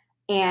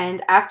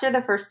 And after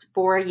the first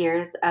 4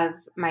 years of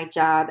my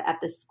job at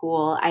the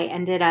school, I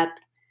ended up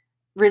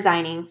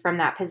resigning from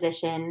that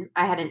position.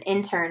 I had an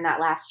intern that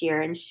last year,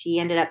 and she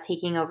ended up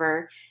taking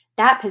over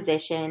that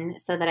position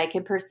so that I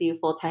could pursue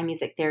full-time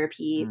music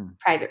therapy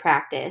private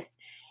practice.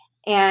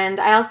 And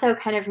I also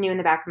kind of knew in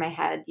the back of my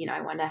head, you know,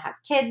 I wanted to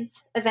have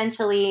kids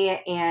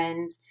eventually.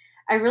 And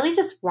I really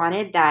just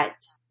wanted that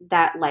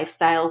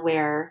lifestyle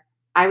where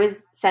I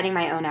was setting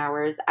my own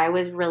hours. I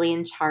was really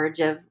in charge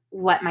of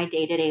what my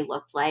day-to-day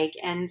looked like.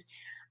 And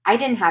I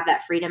didn't have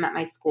that freedom at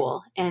my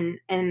school. And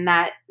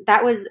that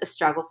was a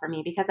struggle for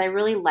me because I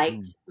really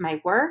liked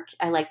my work.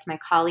 I liked my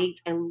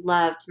colleagues. I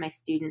loved my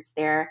students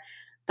there,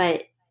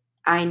 but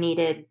I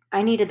needed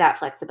that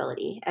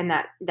flexibility and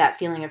that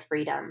feeling of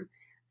freedom.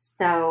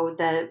 So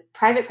the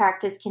private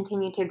practice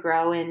continued to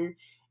grow, and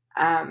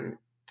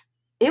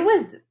it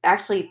was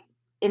actually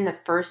in the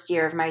first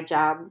year of my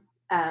job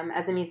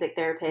as a music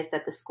therapist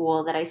at the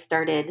school that I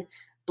started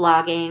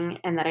blogging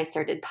and that I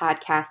started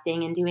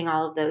podcasting and doing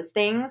all of those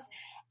things.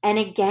 And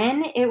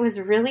again, it was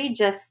really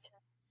just,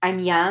 I'm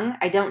young.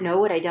 I don't know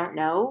what I don't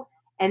know.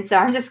 And so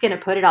I'm just going to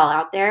put it all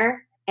out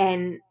there.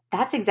 And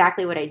that's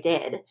exactly what I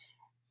did.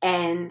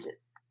 And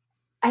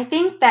I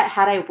think that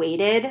had I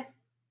waited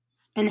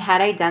and had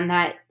I done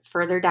that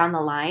further down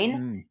the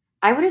line,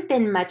 I would have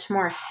been much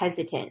more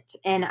hesitant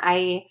and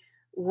I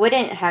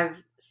wouldn't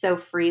have so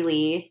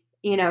freely,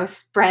 you know,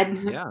 spread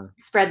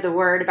the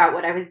word about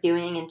what I was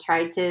doing and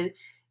tried to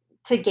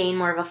gain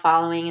more of a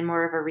following and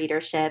more of a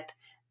readership.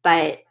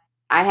 But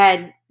I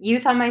had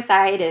youth on my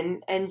side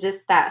and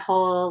just that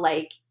whole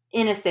like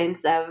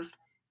innocence of,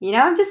 you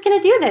know, I'm just going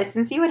to do this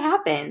and see what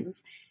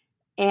happens.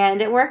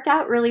 And it worked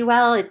out really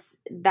well. It's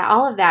that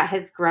all of that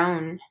has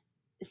grown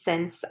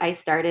since I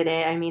started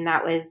it. I mean,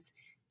 that was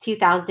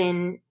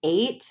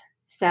 2008.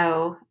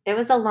 So it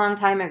was a long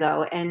time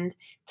ago. And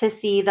to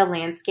see the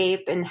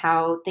landscape and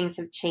how things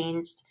have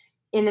changed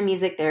in the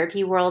music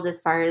therapy world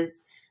as far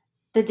as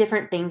the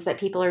different things that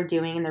people are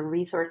doing and the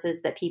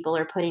resources that people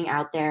are putting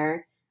out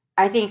there,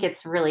 I think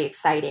it's really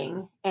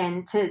exciting.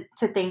 And to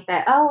think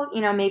that, oh,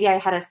 you know, maybe I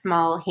had a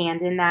small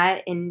hand in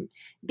that, in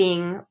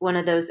being one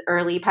of those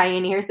early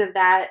pioneers of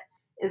that,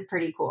 is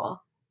pretty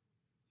cool.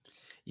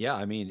 Yeah,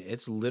 I mean,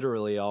 it's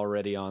literally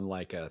already on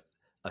like a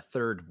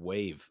third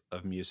wave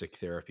of music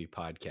therapy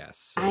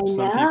podcasts. So I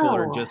some people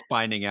are know. just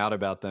finding out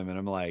about them, and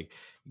I'm like,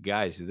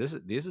 guys, this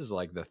is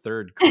like the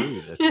third crew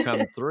that's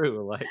come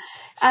through. Like,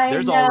 I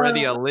there's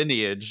already a know.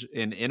 lineage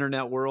in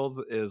internet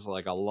world is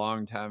like a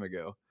long time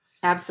ago.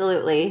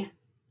 Absolutely.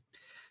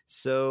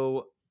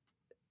 So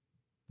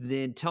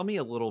then tell me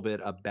a little bit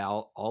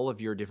about all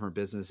of your different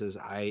businesses.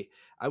 I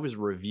was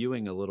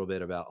reviewing a little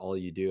bit about all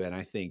you do, and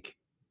I think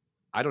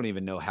I don't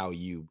even know how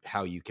you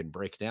can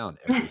break down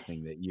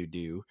everything that you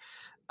do.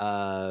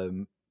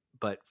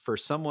 But for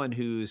someone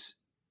who's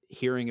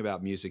hearing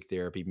about music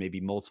therapy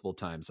maybe multiple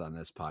times on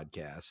this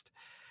podcast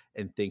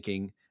and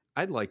thinking,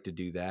 I'd like to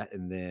do that,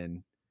 and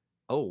then,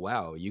 oh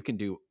wow, you can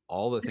do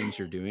all the things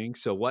you're doing.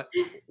 So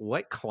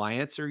what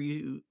clients are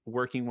you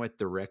working with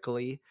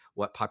directly?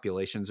 What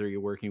populations are you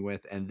working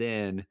with? And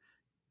then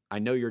I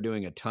know you're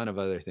doing a ton of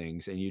other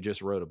things, and you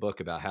just wrote a book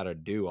about how to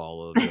do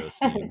all of those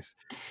things.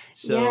 Yeah.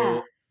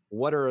 So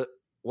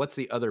what's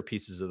the other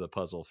pieces of the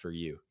puzzle for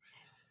you?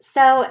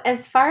 So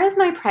as far as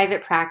my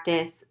private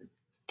practice,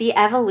 the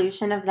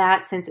evolution of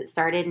that since it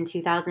started in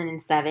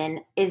 2007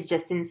 is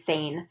just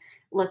insane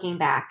looking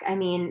back. I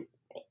mean,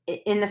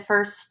 in the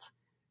first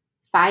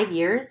 5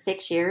 years,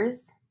 6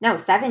 years, no,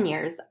 7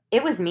 years,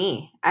 it was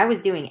me. I was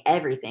doing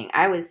everything.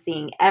 I was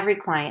seeing every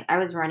client. I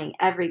was running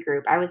every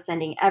group. I was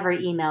sending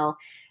every email,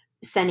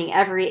 sending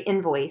every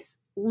invoice.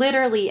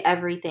 Literally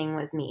everything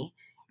was me.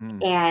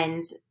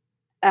 And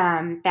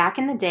back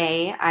in the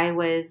day, I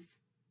was,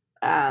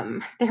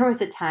 there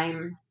was a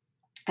time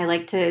I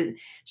like to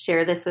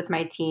share this with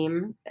my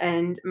team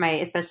and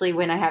especially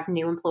when I have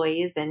new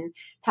employees, and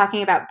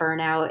talking about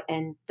burnout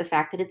and the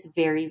fact that it's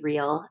very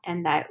real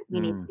and that we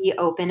need to be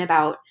open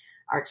about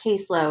our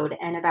caseload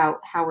and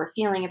about how we're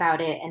feeling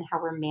about it and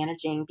how we're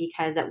managing.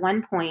 Because at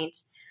one point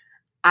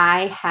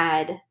I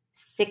had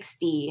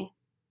 60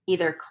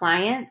 either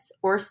clients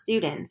or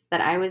students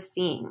that I was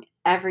seeing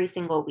every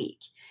single week.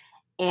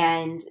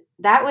 And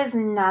that was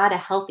not a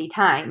healthy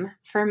time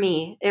for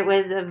me. It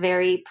was a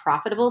very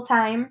profitable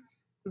time,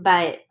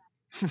 but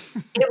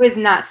it was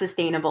not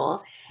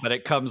sustainable. But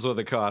it comes with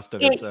a cost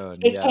of its own.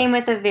 It came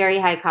with a very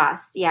high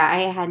cost. Yeah,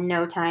 I had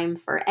no time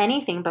for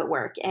anything but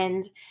work.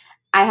 And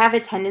I have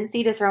a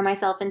tendency to throw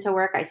myself into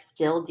work. I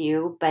still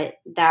do, but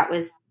that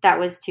was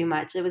too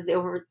much. It was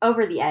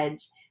over the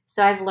edge.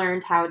 So I've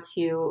learned how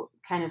to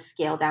kind of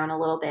scale down a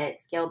little bit,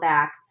 scale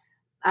back.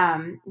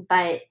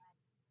 But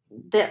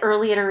the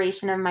early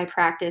iteration of my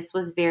practice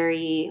was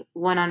very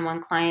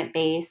one-on-one client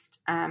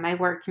based. I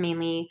worked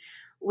mainly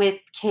with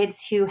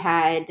kids who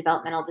had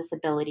developmental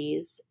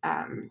disabilities.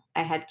 I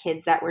had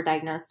kids that were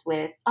diagnosed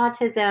with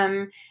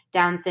autism,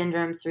 Down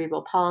syndrome,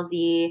 cerebral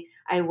palsy.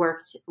 I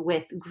worked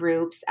with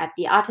groups at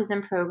the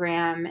autism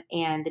program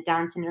and the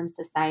Down syndrome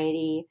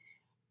society.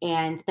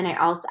 And then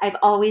I've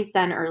always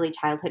done early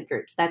childhood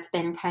groups. That's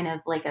been kind of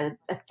like a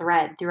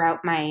thread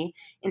throughout my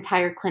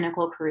entire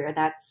clinical career.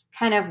 That's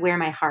kind of where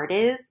my heart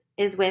is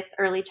with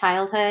early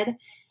childhood.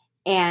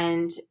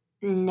 And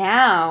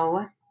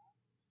now,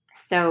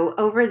 so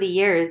over the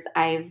years,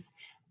 I've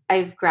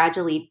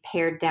gradually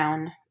pared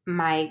down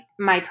my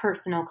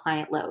personal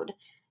client load,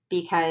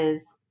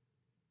 because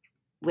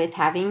with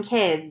having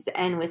kids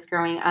and with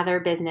growing other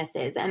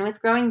businesses and with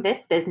growing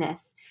this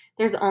business,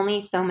 there's only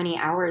so many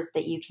hours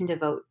that you can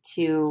devote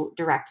to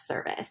direct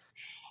service.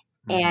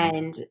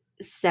 And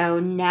so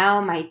now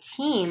my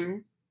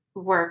team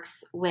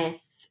works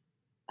with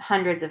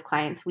hundreds of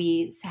clients.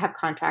 We have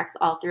contracts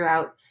all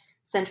throughout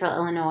Central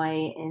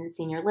Illinois in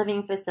senior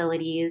living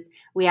facilities.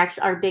 We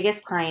actually, our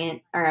biggest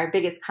client or our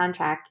biggest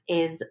contract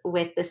is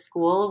with the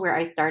school where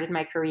I started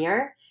my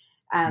career.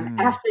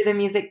 After the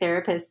music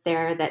therapist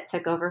there that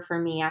took over for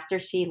me, after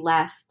she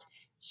left,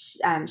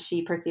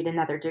 she pursued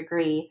another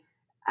degree.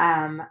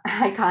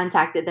 I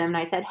contacted them and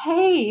I said,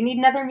 "Hey, you need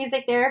another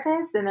music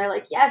therapist?" And they're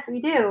like, "Yes,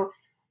 we do."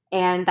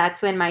 And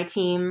that's when my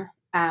team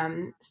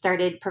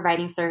started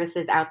providing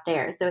services out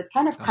there. So it's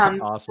kind of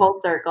come full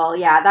circle.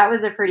 Yeah, that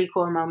was a pretty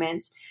cool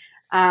moment.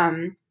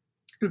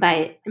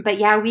 But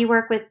yeah, we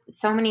work with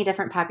so many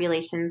different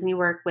populations. We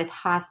work with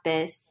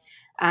hospice,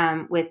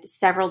 with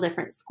several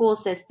different school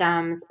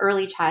systems,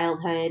 early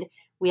childhood.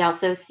 We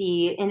also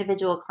see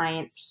individual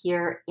clients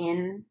here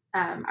in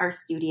our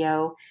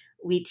studio.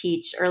 We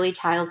teach early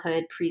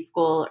childhood,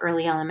 preschool,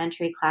 early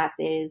elementary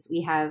classes.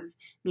 We have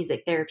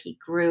music therapy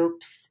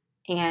groups,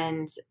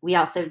 and we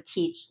also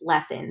teach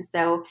lessons.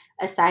 So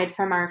aside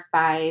from our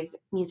 5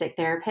 music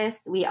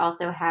therapists, we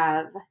also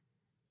have,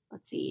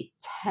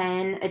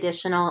 10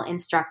 additional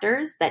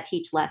instructors that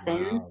teach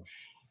lessons. Wow.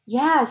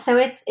 Yeah, so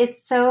it's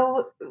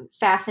so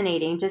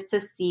fascinating just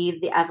to see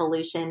the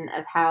evolution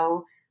of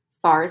how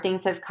far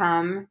things have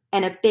come.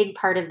 And a big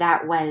part of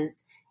that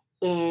was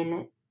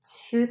in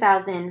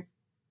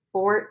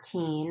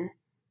 2014.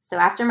 So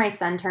after my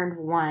son turned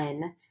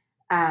 1,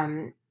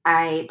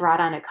 I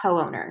brought on a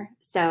co-owner.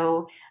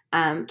 So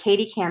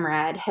Katie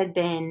Camerad had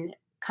been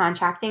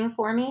contracting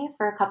for me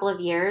for a couple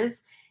of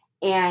years.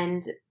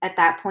 And at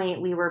that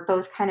point, we were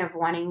both kind of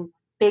wanting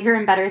bigger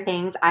and better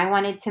things. I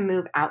wanted to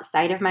move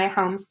outside of my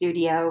home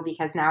studio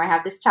because now I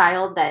have this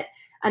child that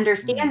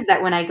understands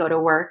that when I go to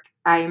work,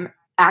 I'm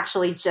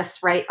actually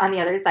just right on the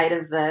other side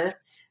of the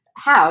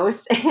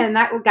house. And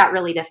that got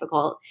really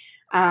difficult.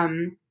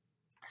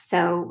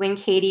 So when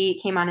Katie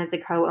came on as a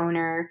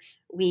co-owner,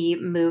 we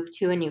moved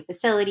to a new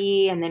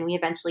facility, and then we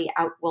eventually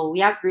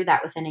we outgrew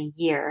that within a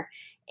year.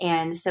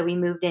 And so we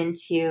moved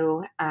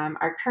into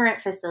our current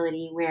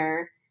facility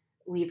where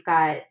we've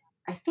got,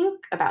 I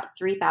think, about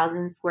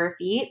 3,000 square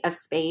feet of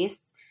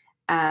space,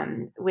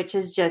 which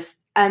is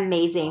just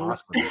amazing.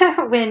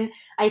 Awesome. When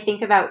I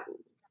think about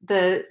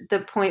the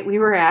point we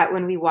were at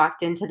when we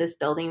walked into this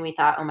building, we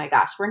thought, oh my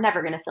gosh, we're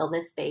never going to fill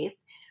this space.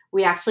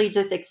 We actually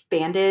just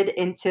expanded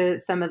into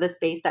some of the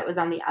space that was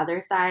on the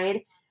other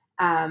side.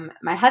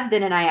 My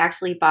husband and I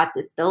actually bought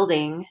this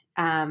building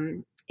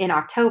in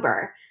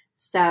October.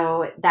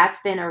 So that's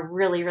been a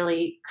really,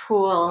 really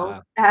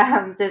cool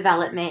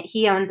development.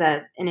 He owns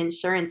an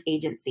insurance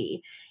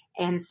agency.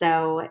 And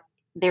so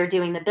they're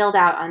doing the build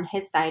out on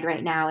his side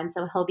right now. And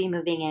so he'll be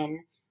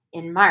moving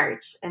in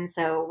March. And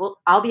so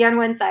I'll be on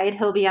one side,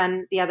 he'll be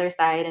on the other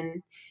side.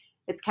 And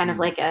it's kind of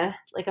like a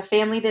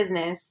family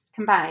business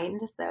combined.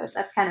 So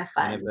that's kind of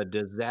fun. And if a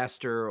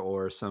disaster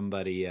or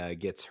somebody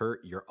gets hurt,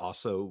 you're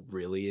also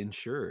really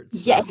insured. So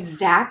yeah,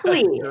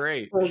 exactly. That's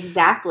great.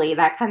 Exactly.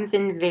 That comes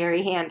in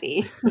very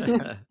handy.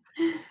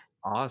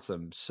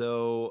 Awesome.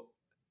 So,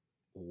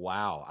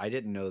 wow. I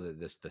didn't know that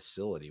this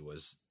facility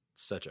was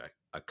such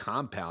a a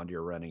compound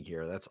you're running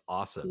here. That's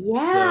awesome.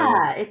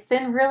 So, Yeah, it's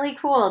been really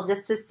cool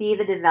just to see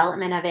the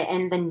development of it,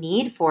 and the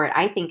need for it,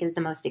 I think, is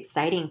the most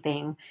exciting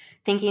thing.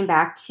 Thinking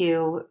back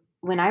to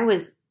when I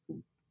was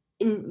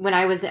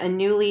a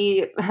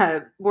newly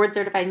board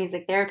certified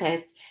music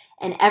therapist,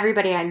 and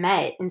everybody I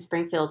met in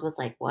Springfield was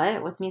like,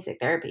 "What? What's music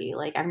therapy?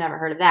 Like, I've never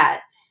heard of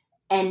that."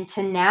 And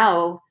to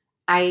now,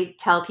 I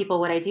tell people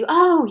what I do.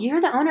 Oh,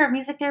 you're the owner of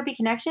Music Therapy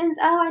Connections?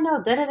 Oh, I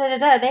know. Da da da da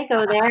da. They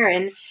go there,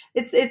 and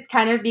it's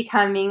kind of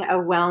becoming a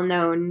well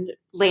known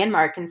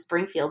landmark in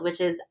Springfield,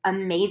 which is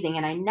amazing.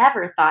 And I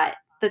never thought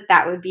that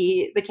that would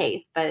be the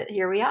case, but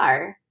here we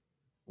are.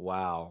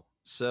 wow.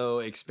 So,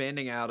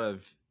 expanding out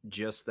of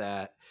just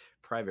that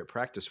private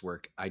practice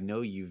work, I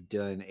know you've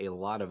done a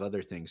lot of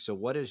other things. So,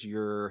 what is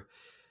your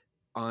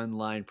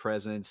online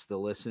presence, the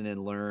listen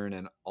and learn,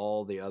 and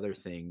all the other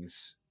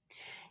things?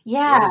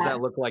 What does Yeah,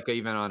 that look like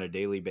even on a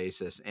daily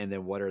basis? And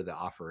then what are the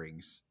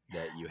offerings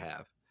that you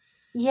have?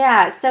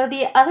 yeah. So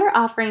the other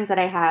offerings that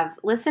I have,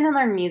 Listen and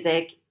Learn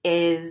Music,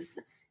 is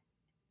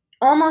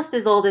almost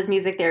as old as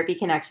Music Therapy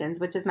Connections,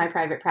 which is my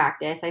private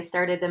practice. I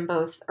started them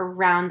both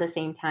around the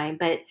same time,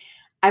 but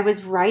I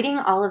was writing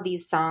all of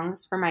these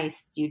songs for my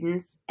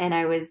students, and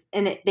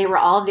they were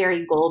all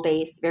very goal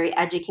based, very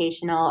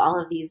educational, all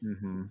of these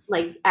Mm-hmm.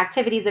 like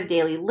activities of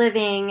daily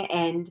living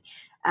and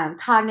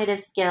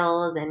cognitive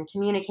skills and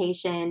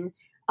communication.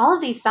 All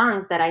of these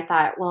songs that I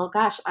thought, well,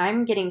 gosh,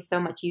 I'm getting so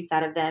much use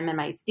out of them, and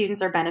my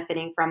students are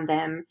benefiting from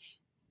them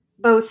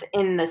both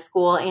in the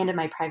school and in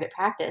my private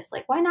practice.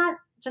 Like, why not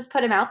just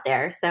put them out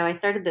there? So I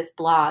started this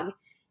blog,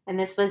 and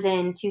this was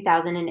in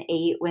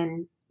 2008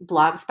 when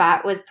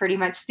Blogspot was pretty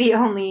much the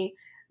only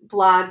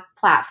blog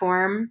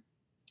platform.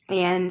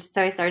 And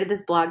so I started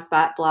this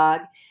Blogspot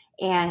blog,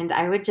 and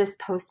I would just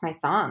post my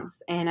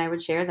songs and I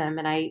would share them.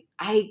 And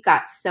I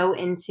got so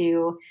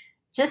into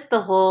just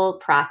the whole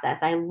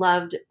process. I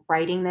loved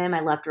writing them, I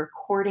loved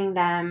recording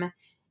them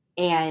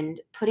and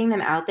putting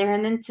them out there,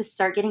 and then to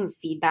start getting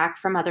feedback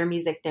from other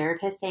music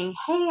therapists saying,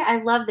 "Hey,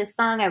 I love this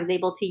song. I was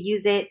able to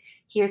use it.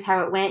 Here's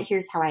how it went.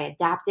 Here's how I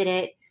adapted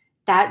it."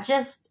 That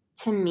just,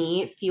 to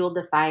me, fueled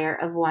the fire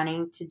of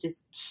wanting to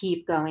just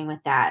keep going with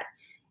that.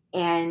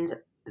 And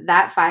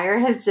that fire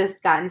has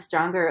just gotten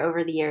stronger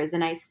over the years.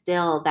 And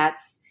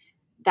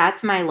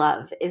that's my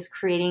love, is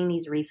creating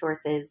these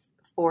resources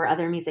for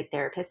other music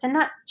therapists, and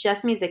not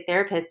just music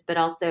therapists, but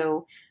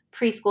also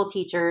preschool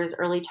teachers,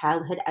 early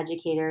childhood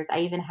educators. I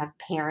even have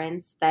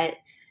parents that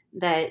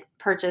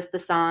purchase the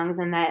songs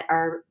and that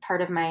are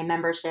part of my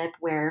membership,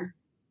 where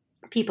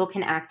people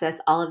can access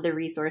all of the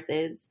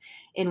resources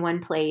in one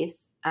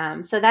place.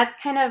 So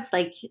that's kind of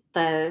like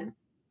the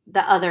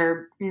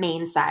other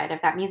main side.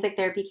 I've got Music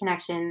Therapy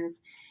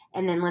Connections,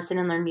 and then Listen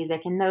and Learn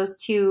Music, and those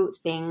two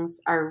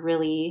things are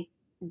really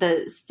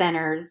the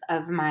centers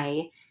of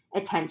my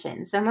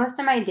attention. So most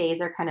of my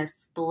days are kind of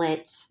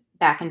split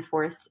back and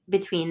forth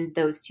between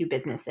those two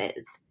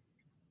businesses.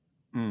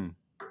 Mm.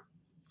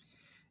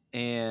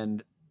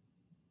 And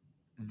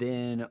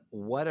then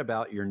what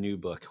about your new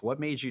book? What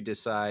made you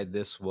decide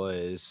this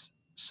was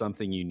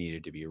something you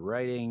needed to be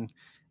writing?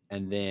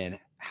 And then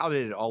how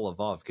did it all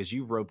evolve? Because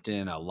you roped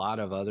in a lot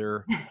of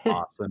other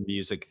awesome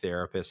music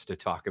therapists to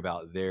talk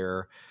about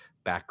their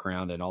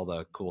background and all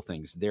the cool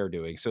things they're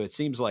doing. So it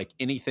seems like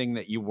anything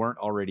that you weren't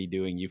already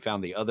doing, you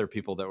found the other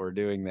people that were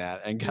doing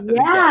that and got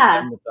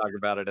Yeah, them to talk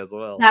about it as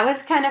well. that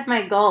was kind of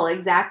my goal.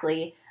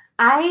 Exactly.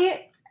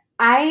 I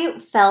I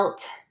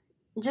felt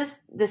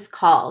just this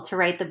call to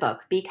write the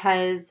book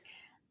because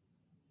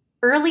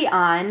early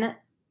on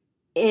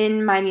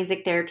in my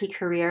music therapy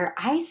career,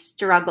 I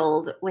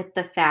struggled with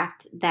the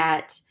fact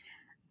that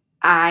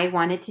I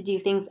wanted to do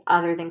things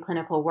other than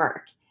clinical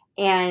work.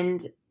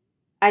 And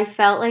I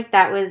felt like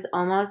that was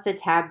almost a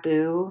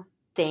taboo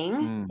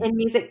thing Mm. in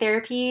music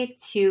therapy,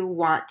 to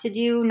want to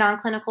do non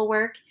clinical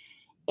work.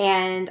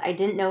 And I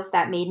didn't know if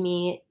that made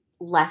me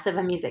less of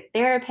a music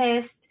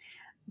therapist.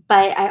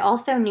 But I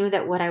also knew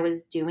that what I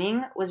was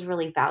doing was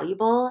really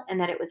valuable, and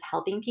that it was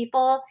helping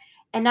people,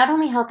 and not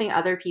only helping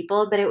other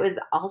people, but it was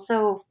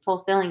also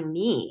fulfilling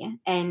me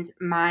and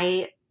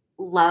my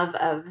love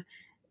of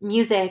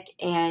music,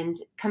 and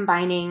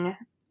combining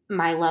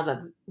my love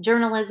of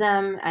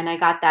journalism. And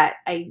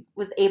I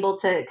was able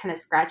to kind of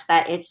scratch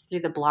that itch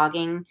through the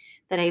blogging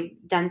that I've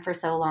done for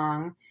so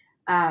long.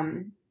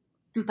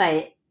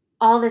 But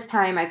all this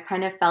time, I've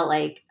kind of felt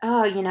like,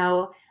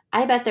 oh,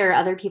 I bet there are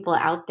other people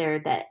out there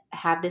that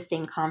have the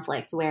same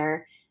conflict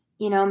where,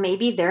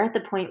 maybe they're at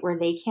the point where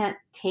they can't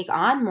take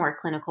on more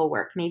clinical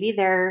work. Maybe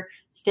they're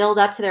filled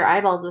up to their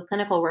eyeballs with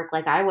clinical work,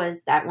 like I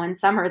was that one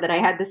summer that I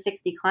had the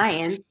 60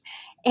 clients.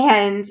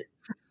 And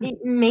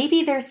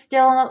maybe they're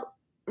still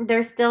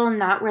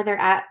not where they're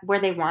at, where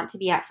they want to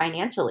be at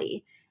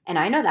financially. And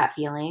I know that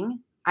feeling.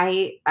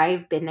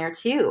 I've been there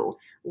too,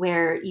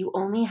 where you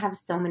only have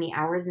so many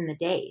hours in the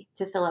day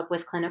to fill up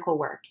with clinical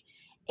work.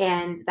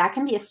 And that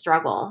can be a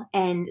struggle.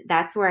 And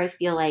that's where I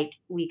feel like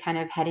we kind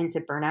of head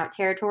into burnout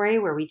territory,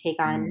 where we take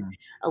on Mm.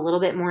 a little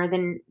bit more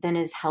than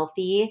is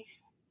healthy.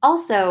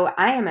 Also,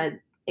 I am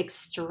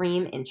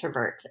extreme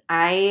introvert.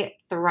 I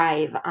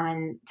thrive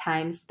on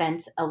time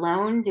spent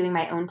alone doing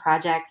my own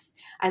projects.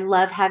 I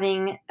love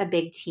having a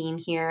big team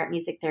here at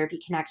Music Therapy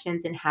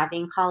Connections and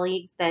having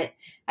colleagues that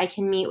I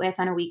can meet with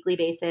on a weekly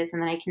basis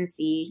and then I can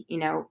see,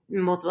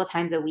 multiple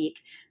times a week.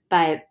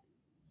 But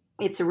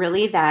it's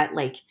really that,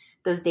 like,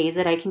 those days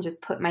that I can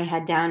just put my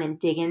head down and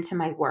dig into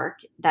my work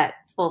that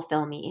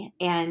fulfill me.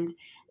 And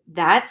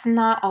that's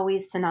not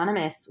always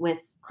synonymous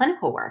with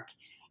clinical work.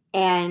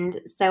 And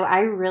so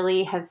I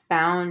really have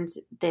found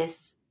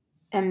this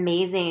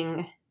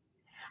amazing,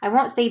 I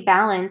won't say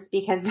balance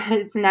because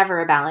it's never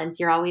a balance.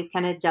 You're always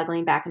kind of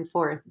juggling back and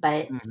forth.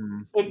 But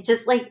it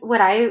just, like,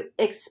 what I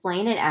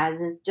explain it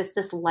as is just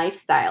this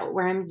lifestyle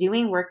where I'm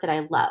doing work that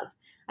I love.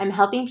 I'm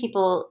helping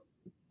people,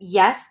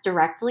 yes,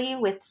 directly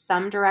with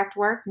some direct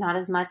work, not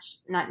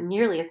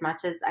nearly as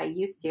much as I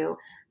used to,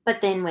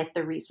 but then with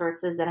the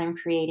resources that I'm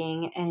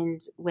creating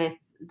and with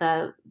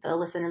the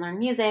listen and learn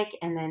music,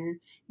 and then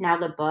now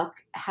the book,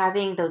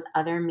 having those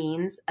other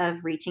means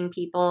of reaching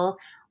people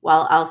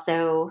while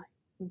also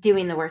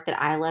doing the work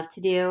that I love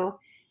to do.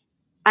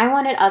 I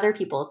wanted other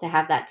people to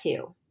have that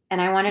too.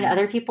 And I wanted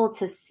other people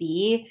to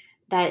see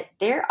that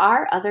there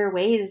are other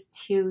ways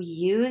to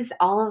use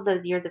all of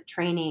those years of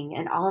training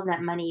and all of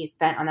that money you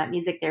spent on that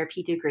music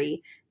therapy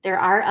degree. There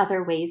are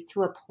other ways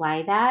to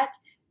apply that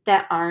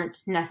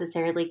aren't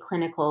necessarily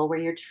clinical, where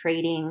you're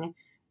trading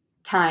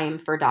time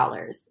for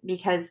dollars,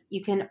 because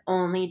you can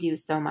only do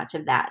so much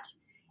of that.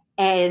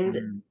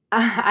 And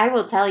I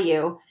will tell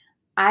you,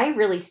 I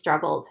really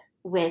struggled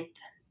with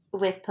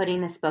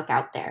putting this book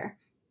out there.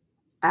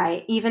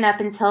 Even up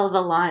until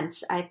the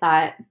launch, I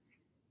thought,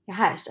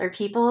 gosh, are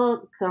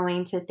people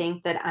going to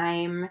think that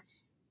I'm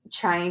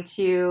trying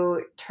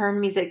to turn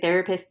music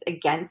therapists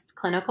against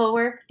clinical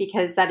work?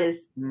 Because that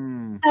is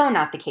so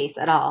not the case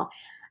at all.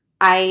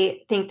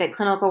 I think that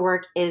clinical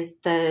work is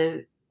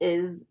the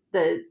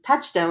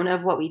touchstone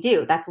of what we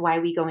do. That's why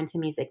we go into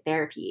music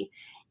therapy.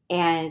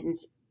 And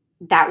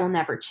that will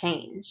never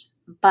change.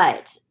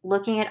 But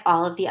looking at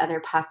all of the other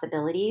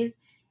possibilities,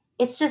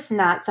 it's just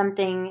not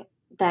something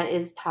that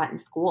is taught in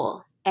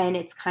school. And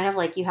it's kind of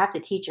like you have to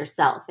teach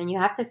yourself and you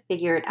have to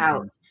figure it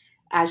out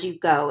as you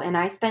go. And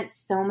I spent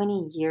so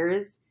many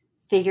years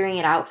figuring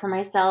it out for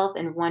myself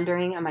and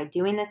wondering, am I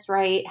doing this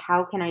right?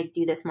 How can I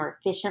do this more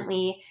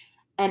efficiently?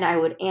 And I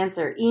would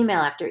answer email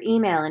after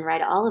email and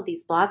write all of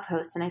these blog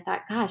posts. And I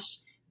thought, gosh,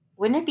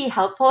 wouldn't it be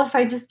helpful if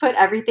I just put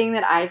everything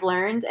that I've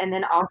learned and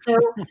then also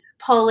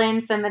pull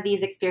in some of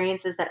these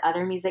experiences that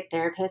other music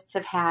therapists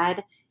have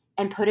had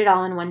and put it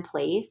all in one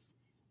place?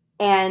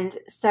 And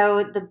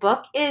so the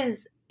book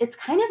it's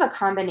kind of a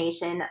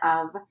combination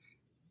of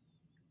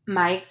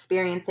my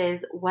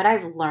experiences, what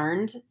I've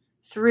learned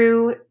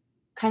through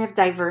kind of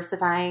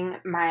diversifying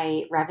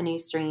my revenue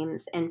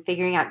streams and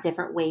figuring out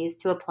different ways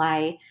to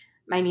apply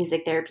my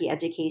music therapy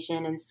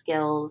education and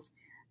skills.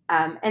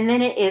 And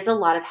then it is a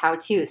lot of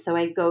how-to. So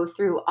I go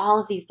through all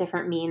of these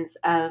different means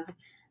of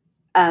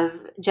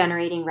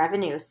generating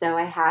revenue. So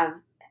I have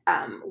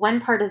one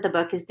part of the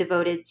book is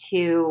devoted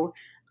to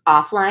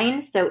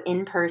offline. So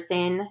in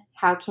person,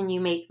 how can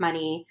you make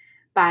money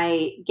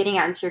by getting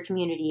out into your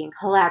community and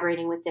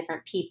collaborating with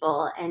different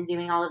people and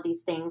doing all of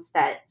these things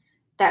that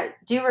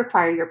do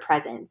require your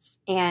presence.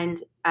 And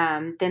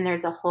then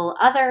there's a whole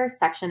other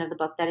section of the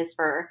book that is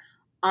for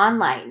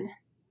online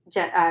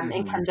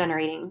income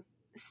generating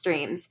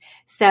streams.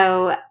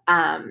 So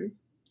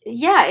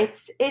it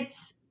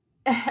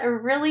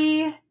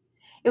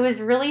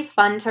was really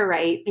fun to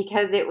write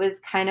because it was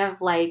kind of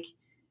like,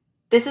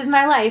 this is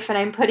my life and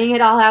I'm putting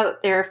it all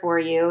out there for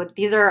you.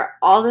 These are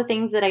all the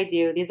things that I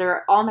do. These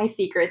are all my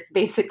secrets,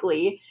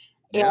 basically.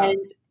 Yeah.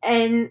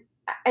 And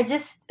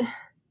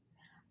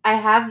I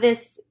have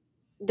this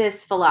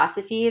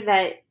philosophy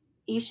that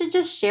you should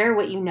just share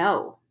what you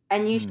know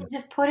and you should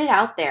just put it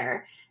out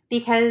there,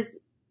 because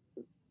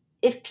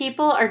if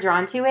people are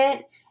drawn to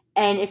it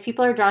and if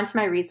people are drawn to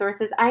my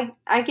resources,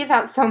 I give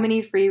out so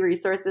many free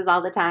resources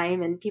all the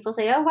time, and people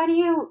say, oh, why do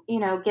you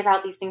give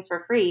out these things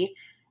for free?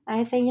 And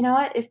I say, you know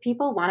what? If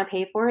people want to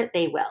pay for it,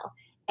 they will.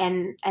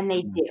 And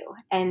they do.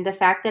 And the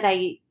fact that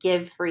I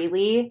give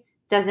freely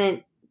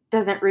doesn't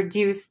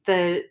reduce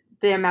the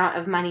amount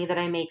of money that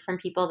I make from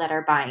people that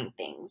are buying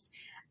things.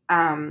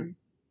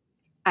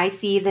 I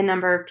see the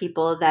number of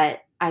people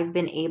that I've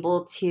been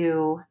able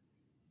to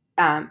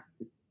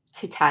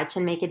touch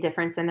and make a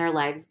difference in their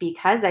lives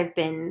because I've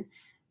been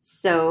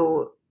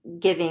so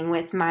giving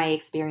with my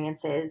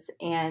experiences.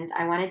 And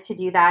I wanted to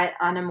do that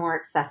on a more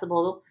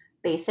accessible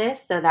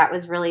basis. So that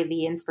was really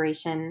the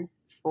inspiration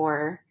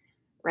for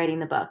writing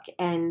the book.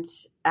 And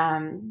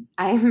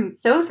I'm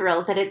so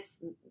thrilled that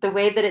the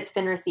way that it's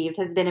been received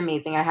has been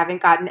amazing. I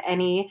haven't gotten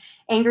any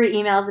angry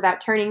emails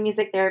about turning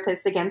music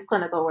therapists against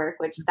clinical work,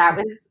 which that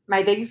was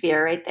my big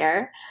fear right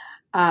there.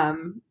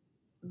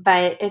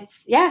 But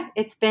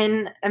it's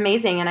been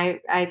amazing. And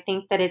I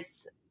think that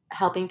it's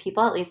helping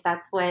people. At least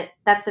that's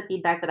the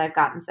feedback that I've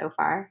gotten so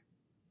far.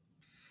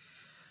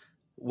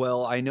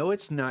 Well, I know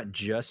it's not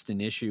just an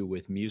issue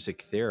with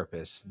music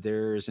therapists.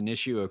 There's an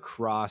issue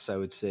across, I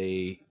would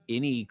say,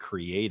 any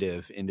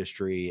creative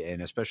industry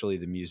and especially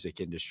the music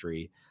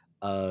industry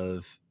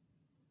of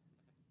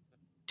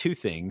two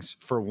things.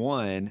 For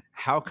one,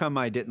 how come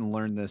I didn't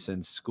learn this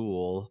in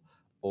school?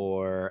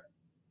 Or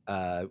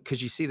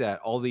because you see that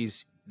all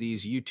these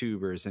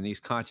YouTubers and these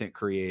content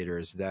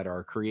creators that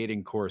are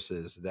creating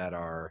courses, that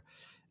are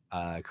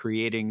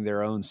creating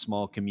their own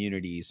small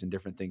communities and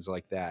different things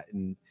like that,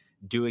 and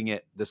doing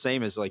it the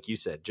same as, like you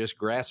said, just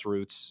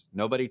grassroots.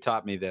 Nobody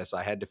taught me this.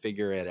 I had to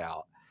figure it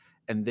out.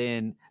 And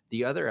then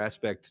the other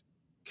aspect,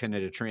 kind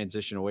of to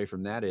transition away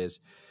from that,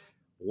 is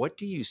what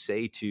do you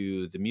say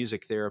to the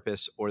music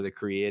therapist or the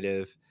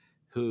creative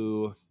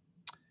who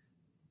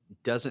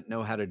doesn't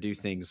know how to do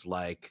things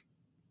like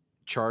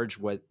charge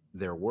what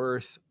they're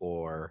worth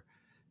or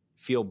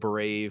feel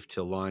brave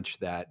to launch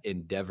that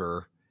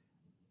endeavor?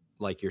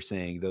 Like you're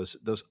saying, those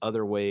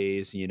other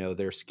ways,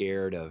 they're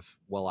scared of,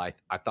 well, I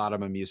thought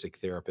I'm a music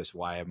therapist.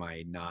 Why am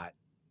I not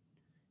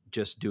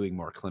just doing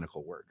more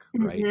clinical work?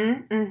 Right.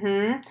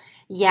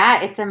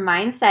 Yeah, it's a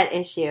mindset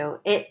issue.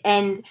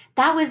 And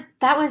that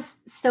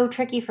was so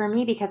tricky for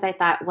me because I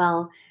thought,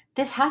 well,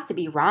 this has to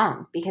be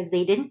wrong because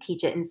they didn't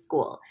teach it in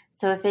school.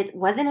 So if it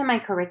wasn't in my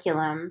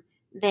curriculum,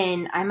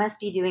 then I must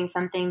be doing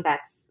something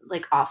that's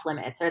like off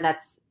limits or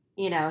that's,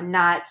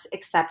 not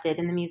accepted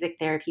in the music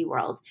therapy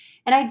world.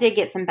 And I did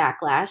get some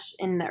backlash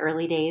in the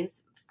early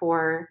days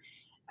for,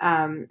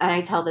 and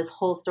I tell this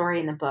whole story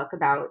in the book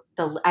about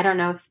I don't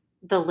know if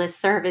the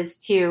listserv is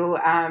too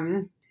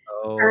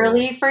Oh,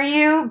 early for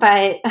you,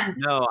 but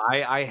no,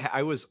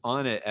 I was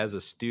on it as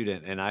a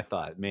student and I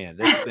thought, man,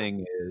 this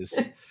thing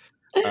is,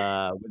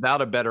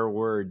 without a better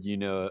word,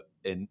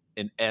 an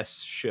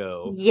S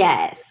show.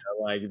 yes,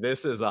 Like,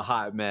 this is a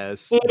hot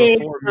mess it is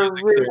before Music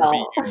Therapy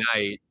brutal.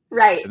 Unite.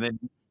 Right. And then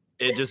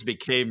it just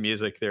became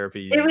Music It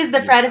Therapy. was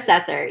the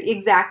predecessor.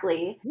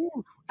 Exactly.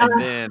 And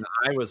then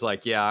I was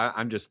like, yeah,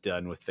 I'm just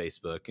done with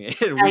Facebook.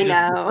 And we I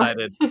just know.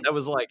 decided that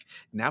was like,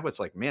 now it's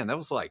like, man, that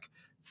was like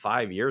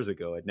 5 years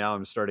ago. And now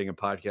I'm starting a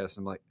podcast.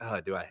 I'm like,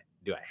 do I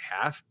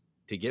have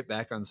to get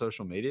back on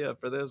social media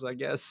for this? I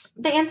guess.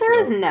 The answer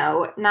is So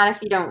no, not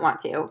if you don't want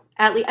to.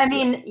 At least, I yeah,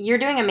 mean, you're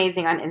doing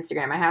amazing on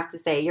Instagram. I have to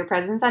say, your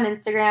presence on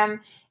Instagram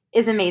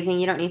is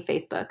amazing. You don't need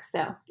Facebook,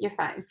 so you're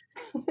fine.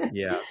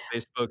 yeah.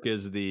 Facebook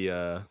is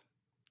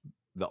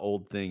the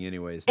old thing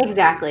anyways nowadays.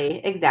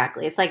 Exactly,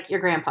 exactly. It's like your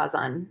grandpa's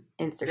on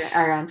Instagram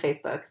or on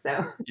Facebook.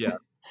 So Yeah.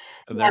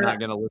 And they're yeah, not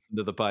going to listen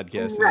to the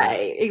podcast either.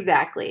 right,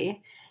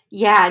 exactly.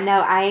 Yeah,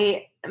 no,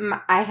 I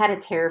had a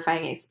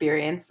terrifying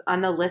experience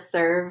on the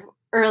listserv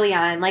early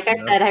on. Like I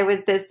Yeah. said, I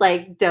was this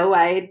like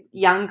doe-eyed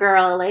young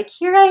girl, like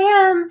here I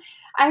am.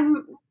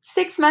 I'm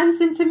 6 months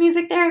into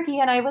music therapy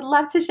and I would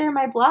love to share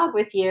my blog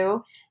with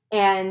you.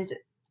 And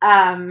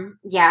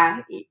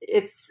yeah,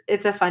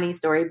 it's a funny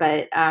story,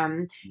 but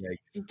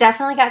Yikes.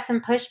 definitely got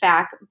some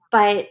pushback.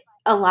 But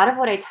a lot of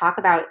what I talk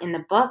about in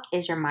the book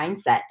is your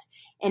mindset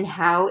and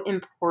how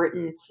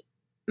important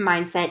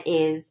mindset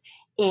is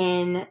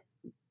in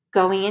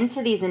going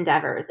into these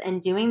endeavors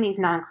and doing these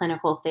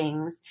non-clinical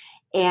things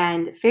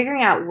and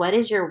figuring out what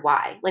is your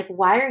why. Like,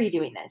 why are you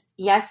doing this?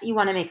 Yes, you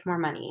want to make more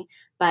money,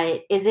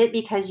 but is it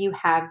because you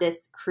have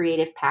this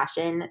creative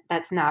passion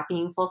that's not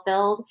being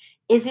fulfilled?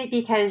 Is it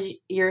because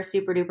you're a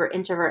super duper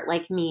introvert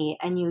like me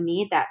and you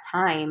need that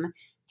time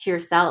to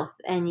yourself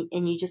and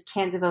you just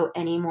can't devote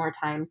any more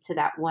time to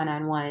that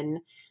one-on-one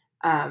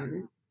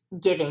um,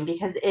 giving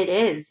because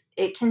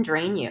it can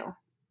drain you.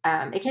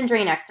 It can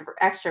drain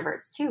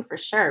extroverts too, for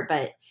sure.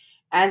 But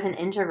as an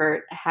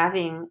introvert,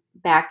 having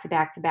back to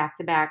back to back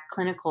to back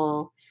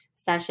clinical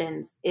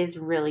sessions is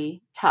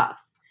really tough.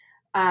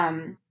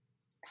 Um,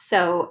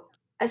 so,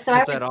 so I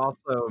Because that would,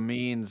 also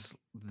means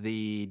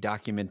the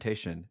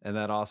documentation, and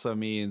that also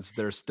means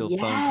there's still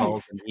phone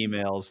calls yes. and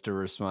emails to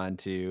respond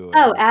to,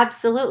 Oh, and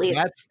absolutely.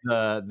 that's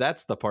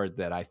the part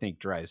that I think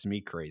drives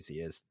me crazy,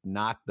 is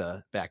not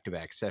the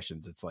back-to-back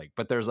sessions. It's like,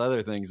 but there's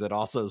other things that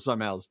also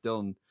somehow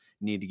still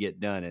need to get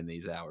done in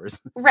these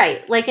hours.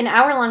 Right. Like an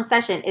hour long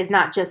session is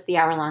not just the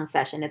hour long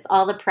session. It's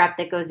all the prep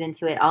that goes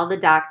into it, all the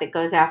doc that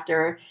goes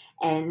after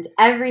and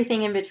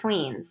everything in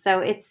between. So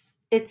it's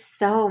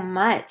so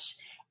much.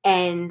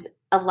 And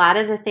a lot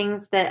of the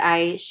things that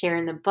I share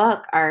in the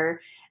book are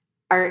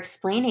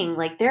explaining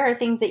like there are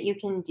things that you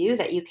can do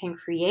that you can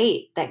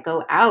create that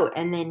go out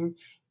and then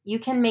you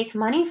can make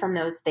money from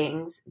those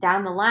things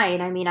down the line.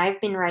 I mean, I've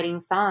been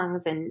writing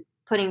songs and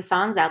putting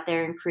songs out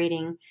there and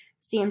creating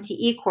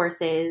CMTE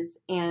courses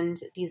and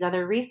these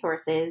other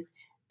resources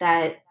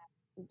that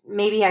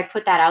maybe I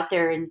put that out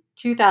there in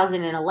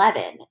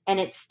 2011 and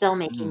it's still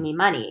making Mm. me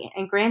money.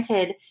 And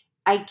granted,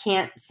 I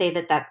can't say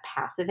that that's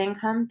passive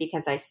income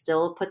because I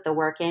still put the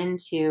work in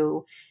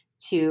to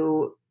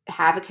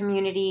have a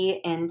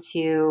community and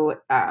to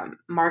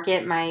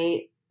market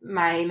my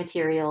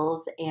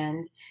materials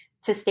and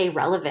to stay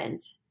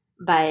relevant.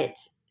 But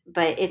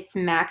it's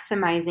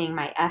maximizing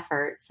my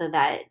effort so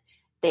that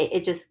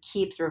it just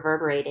keeps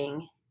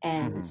reverberating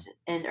and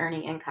Mhm.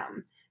 earning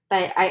income.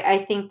 But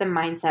I think the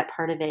mindset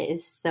part of it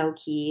is so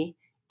key.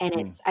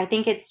 And I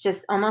think it's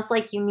just almost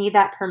like you need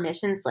that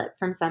permission slip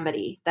from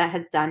somebody that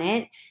has done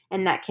it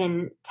and that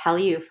can tell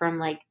you from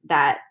like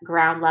that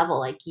ground level,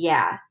 like,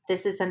 yeah,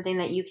 this is something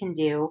that you can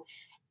do.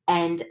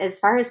 And as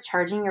far as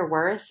charging your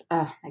worth,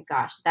 oh my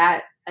gosh,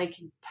 that I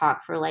could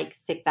talk for like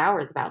 6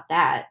 hours about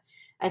that.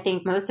 I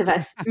think most of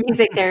us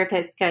music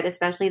therapists could,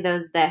 especially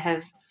those that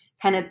have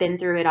kind of been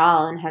through it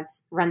all and have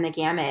run the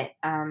gamut.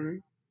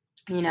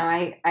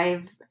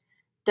 I've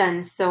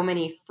done so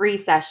many free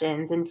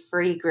sessions and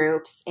free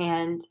groups,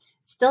 and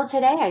still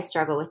today I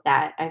struggle with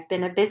that. I've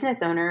been a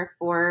business owner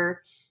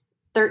for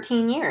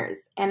 13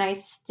 years and I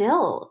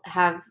still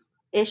have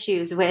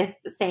issues with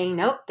saying,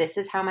 nope, this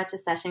is how much a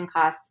session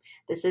costs.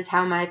 This is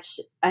how much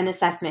an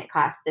assessment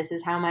costs. This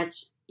is how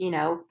much,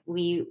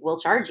 we will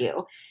charge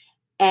you.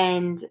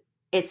 And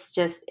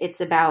it's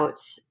about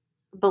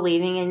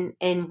believing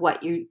in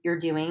what you're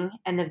doing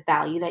and the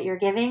value that you're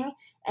giving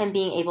and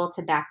being able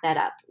to back that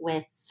up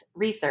with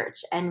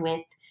research and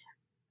with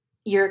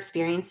your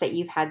experience that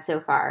you've had so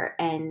far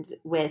and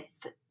with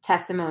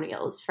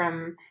testimonials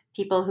from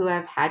people who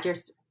have had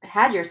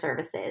your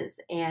services.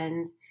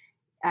 And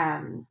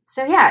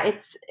so yeah,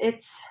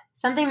 it's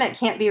something that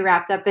can't be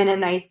wrapped up in a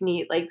nice,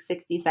 neat, like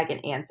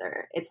 60-second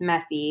answer. It's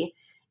messy.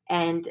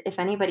 And if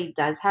anybody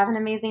does have an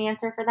amazing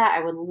answer for that,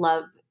 I would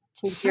love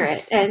to hear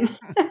it. And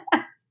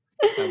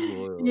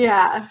Absolutely.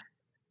 Yeah.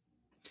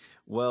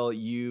 Well,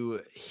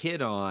 you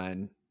hit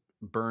on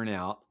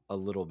burnout a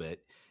little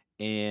bit,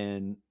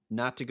 and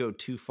not to go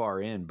too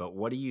far in, but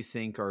what do you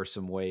think are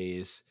some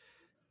ways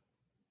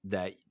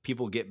that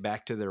people get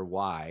back to their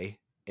why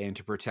and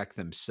to protect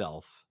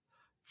themselves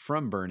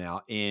from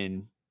burnout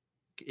in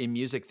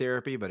music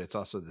therapy, but it's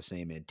also the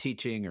same in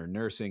teaching or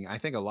nursing. I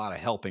think a lot of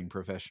helping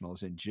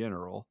professionals in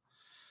general.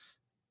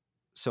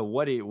 So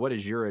what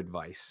is your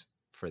advice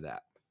for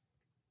that?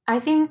 I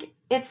think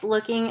it's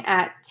looking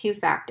at two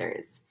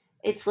factors.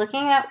 It's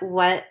looking at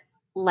what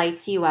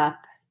lights you up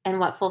and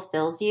what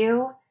fulfills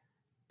you.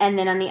 And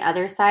then on the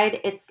other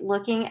side, it's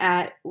looking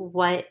at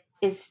what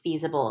is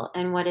feasible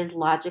and what is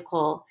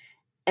logical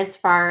as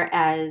far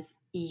as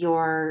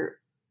your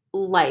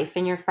life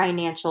and your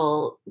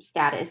financial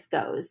status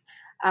goes.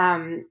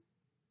 I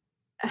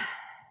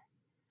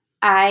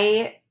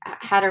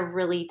had a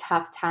really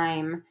tough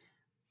time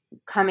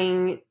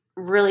coming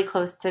really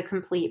close to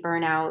complete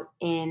burnout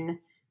in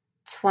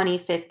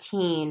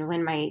 2015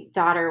 when my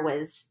daughter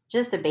was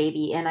just a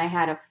baby and I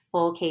had a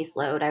full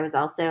caseload. I was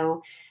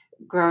also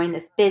growing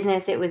this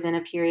business. It was in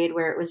a period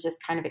where it was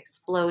just kind of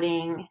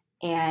exploding,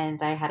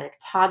 and I had a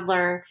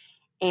toddler,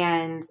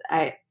 and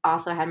I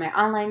also had my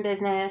online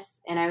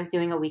business, and I was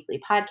doing a weekly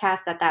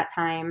podcast at that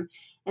time.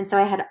 And so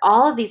I had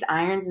all of these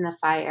irons in the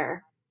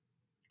fire.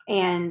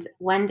 And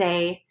one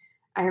day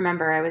I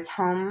remember I was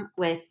home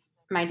with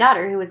my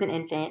daughter, who was an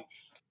infant,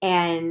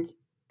 and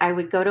I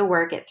would go to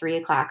work at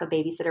 3:00. A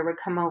babysitter would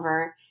come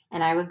over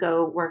and I would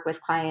go work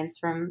with clients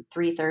from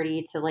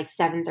 3:30 to like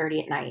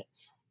 7:30 at night.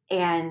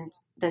 And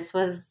this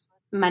was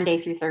Monday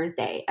through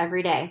Thursday,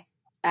 every day.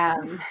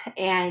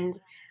 And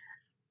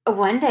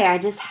one day I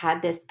just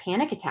had this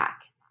panic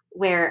attack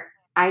where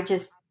I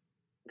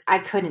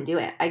couldn't do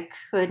it. I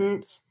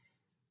couldn't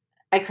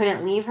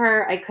leave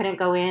her. I couldn't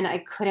go in. I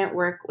couldn't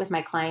work with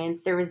my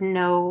clients. There was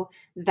no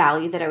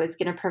value that I was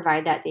going to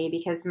provide that day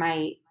because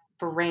my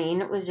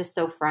brain was just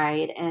so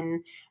fried,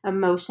 and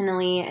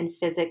emotionally and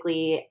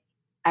physically,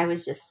 I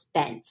was just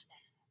spent.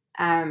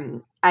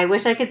 I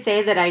wish I could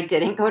say that I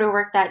didn't go to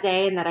work that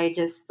day and that I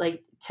just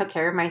like took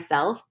care of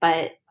myself,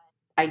 but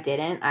I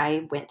didn't.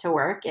 I went to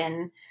work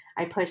and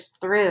I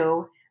pushed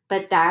through,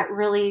 but that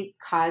really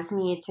caused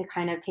me to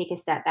kind of take a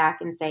step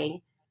back and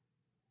say,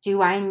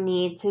 do I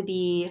need to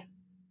be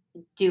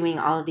doing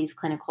all of these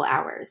clinical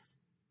hours?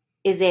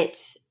 Is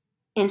it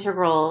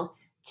integral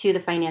to the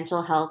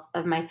financial health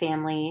of my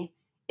family?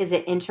 Is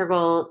it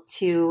integral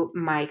to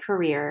my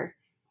career?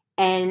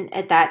 And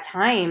at that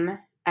time,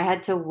 I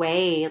had to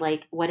weigh,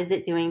 like, what is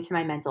it doing to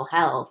my mental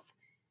health?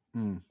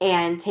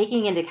 And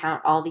taking into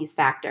account all these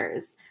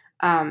factors,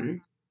 the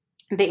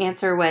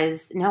answer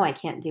was, no, I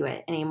can't do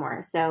it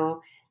anymore.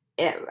 So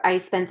I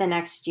spent the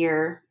next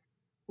year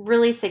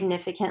really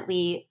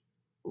significantly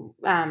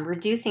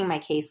reducing my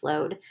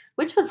caseload,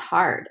 which was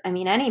hard. I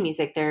mean, any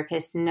music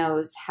therapist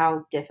knows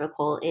how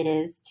difficult it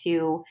is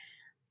to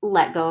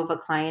let go of a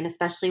client,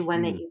 especially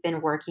one that you've been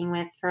working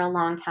with for a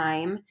long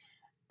time.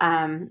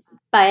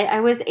 But I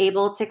was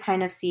able to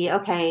kind of see,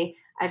 okay,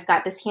 I've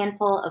got this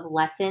handful of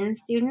lesson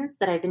students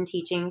that I've been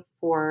teaching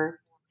for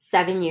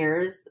 7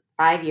 years,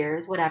 5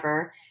 years,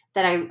 whatever,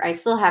 that I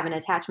still have an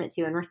attachment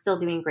to, and we're still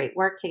doing great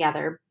work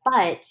together.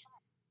 But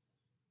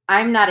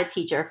I'm not a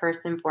teacher,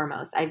 first and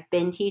foremost. I've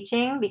been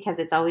teaching because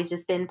it's always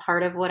just been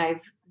part of what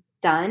I've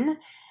done.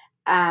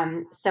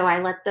 So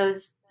I let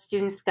those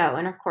students go.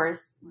 And of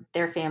course,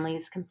 their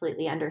families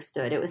completely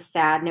understood. It was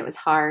sad and it was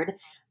hard,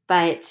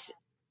 but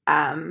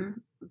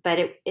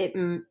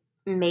it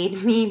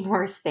made me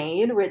more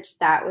sane, which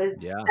that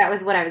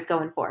was what I was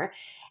going for.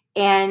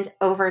 And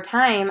over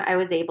time, I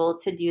was able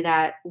to do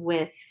that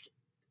with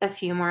a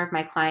few more of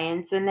my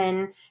clients. And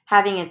then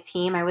having a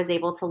team, I was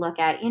able to look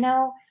at,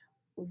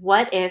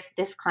 what if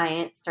this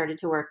client started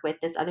to work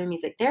with this other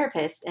music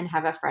therapist and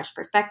have a fresh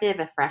perspective,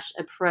 a fresh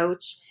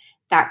approach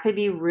that could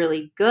be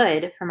really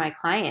good for my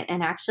client.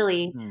 And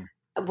actually,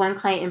 one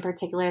client in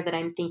particular that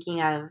I'm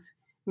thinking of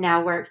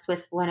now works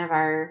with one of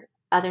our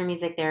other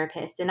music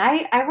therapists. And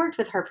I worked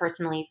with her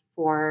personally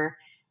for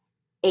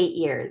 8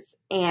 years.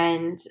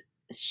 And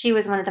she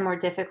was one of the more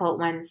difficult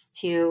ones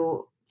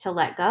to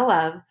let go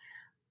of.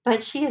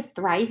 But she is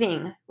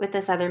thriving with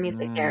this other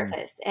music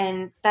therapist.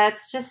 And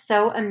that's just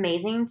so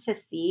amazing to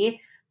see.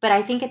 But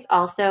I think it's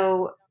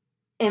also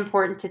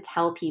important to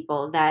tell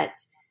people that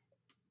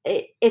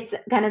it's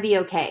going to be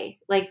okay.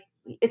 Like,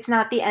 it's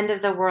not the end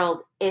of the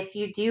world if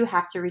you do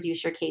have to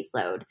reduce your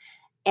caseload.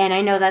 And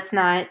I know that's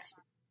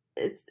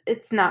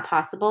it's not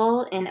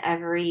possible in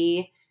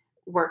every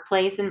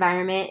workplace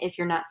environment. If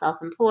you're not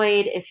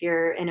self-employed, if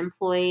you're an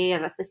employee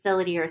of a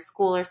facility or a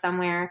school or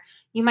somewhere,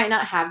 you might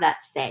not have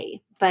that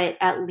say, but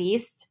at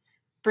least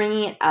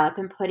bringing it up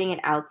and putting it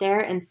out there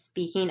and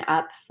speaking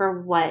up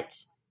for what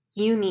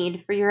you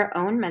need for your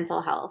own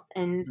mental health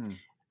and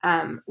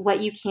what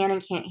you can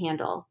and can't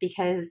handle.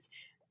 Because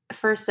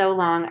for so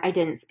long, I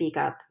didn't speak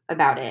up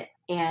about it,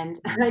 and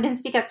I didn't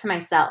speak up to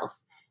myself.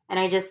 And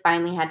I just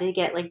finally had to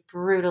get like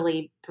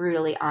brutally,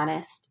 brutally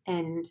honest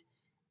and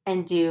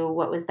do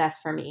what was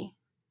best for me.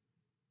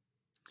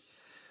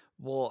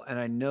 Well, and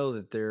I know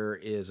that there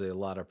is a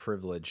lot of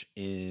privilege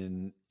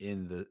in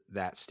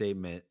that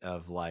statement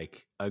of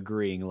like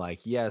agreeing,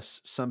 like,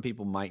 yes, some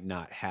people might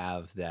not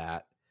have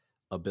that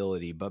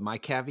ability, but my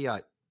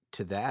caveat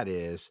to that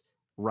is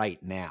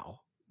right now.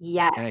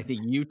 Yes. And I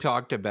think you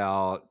talked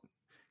about,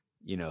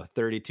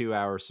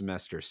 32-hour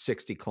semester,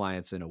 60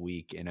 clients in a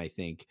week. And I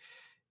think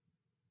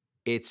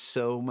it's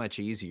so much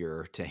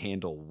easier to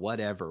handle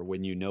whatever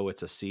when you know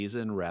it's a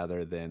season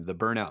rather than the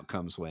burnout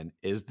comes when,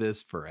 is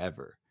this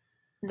forever?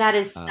 That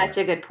is such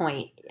a good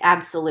point.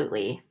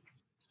 Absolutely.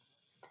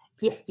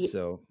 Yeah.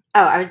 So,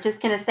 I was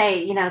just going to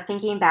say,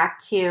 thinking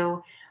back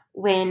to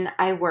when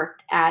I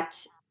worked at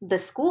the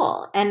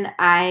school and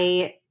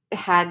I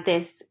had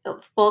this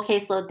full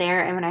caseload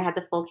there. And when I had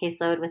the full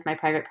caseload with my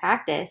private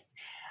practice,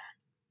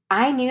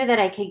 I knew that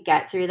I could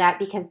get through that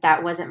because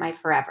that wasn't my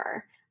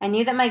forever. I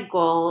knew that my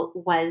goal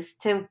was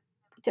to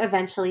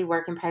eventually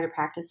work in private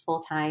practice full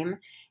time,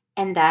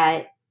 and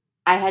that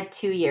I had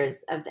 2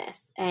 years of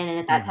this. And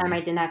at that time, I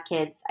didn't have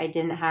kids. I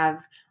didn't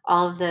have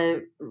all of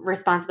the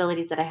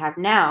responsibilities that I have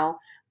now.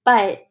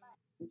 But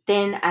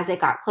then as it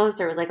got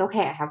closer, it was like,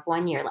 okay, I have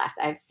 1 year left.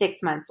 I have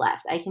 6 months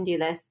left. I can do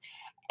this.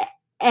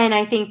 And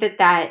I think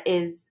that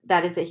is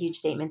a huge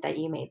statement that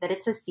you made, that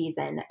it's a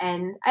season.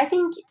 And I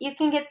think you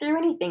can get through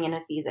anything in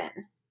a season.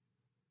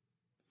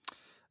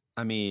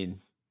 I mean,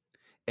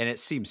 and it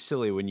seems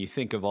silly when you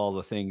think of all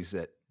the things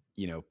that,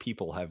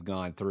 people have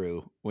gone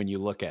through when you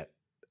look at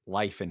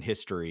life and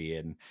history,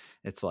 and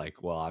it's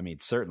like, well, I mean,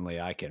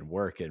 certainly I can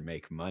work and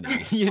make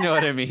money. You know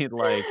what I mean?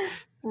 Like,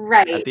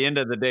 right. At the end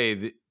of the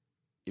day,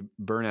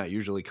 burnout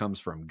usually comes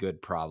from good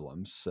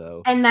problems.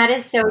 So, and that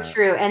is so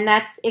true. And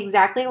that's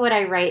exactly what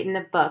I write in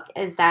the book,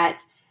 is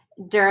that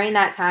during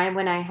that time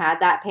when I had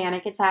that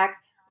panic attack,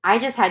 I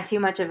just had too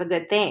much of a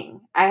good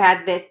thing. I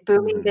had this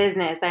booming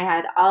business. I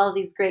had all of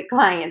these great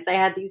clients. I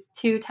had these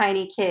 2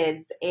 tiny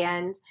kids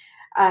and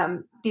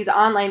these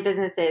online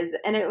businesses.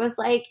 And it was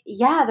like,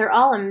 yeah, they're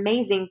all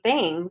amazing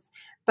things.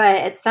 But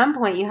at some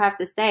point you have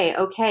to say,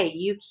 okay,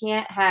 you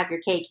can't have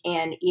your cake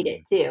and eat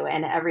it too,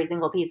 and every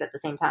single piece at the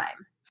same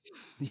time.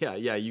 Yeah.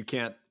 You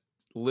can't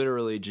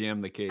literally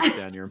jam the cake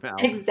down your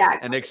mouth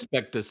Exactly. and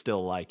expect to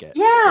still like it.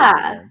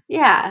 Yeah.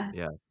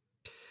 Yeah.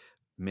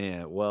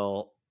 Man,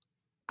 well,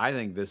 I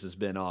think this has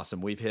been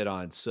awesome. We've hit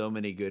on so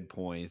many good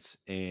points.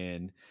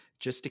 And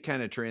just to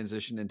kind of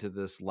transition into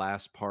this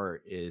last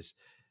part is,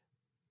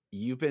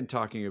 you've been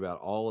talking about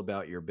all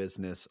about your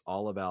business,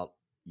 all about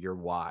your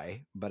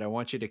why, but I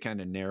want you to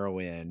kind of narrow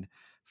in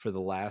for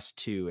the last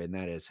 2, and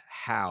that is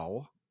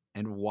how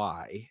and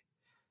why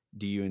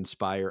do you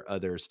inspire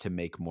others to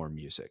make more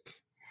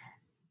music?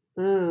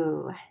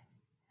 Ooh.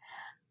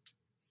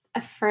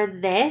 For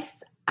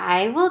this,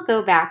 I will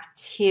go back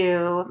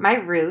to my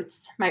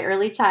roots, my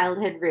early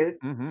childhood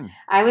roots.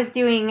 I was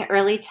doing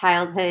early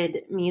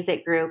childhood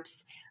music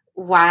groups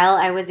while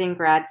I was in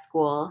grad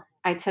school.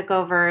 I took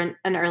over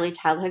an early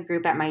childhood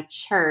group at my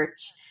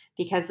church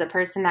because the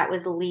person that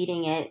was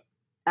leading it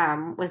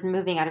was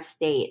moving out of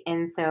state.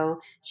 And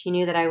so she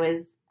knew that I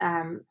was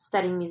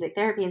studying music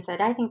therapy and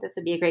said, I think this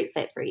would be a great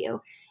fit for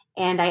you.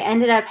 And I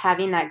ended up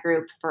having that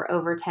group for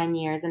over 10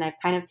 years. And I've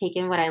kind of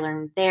taken what I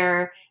learned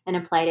there and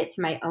applied it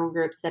to my own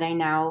groups that I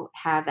now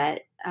have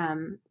at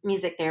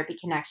Music Therapy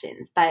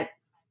Connections. But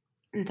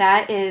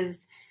that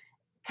is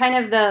kind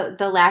of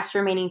the last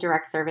remaining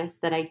direct service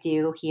that I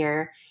do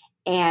here.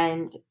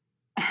 And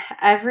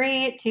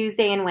every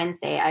Tuesday and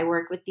Wednesday, I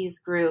work with these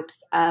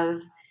groups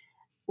of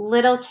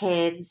little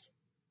kids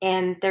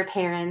and their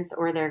parents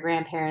or their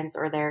grandparents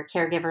or their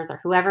caregivers or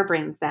whoever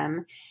brings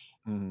them.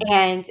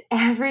 And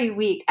every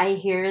week I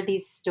hear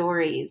these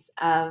stories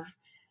of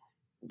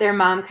their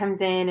mom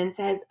comes in and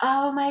says,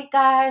 "Oh my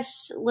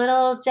gosh,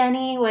 little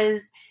Jenny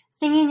was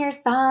singing your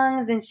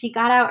songs and she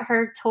got out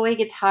her toy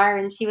guitar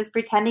and she was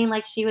pretending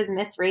like she was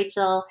Miss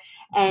Rachel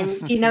and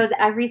she knows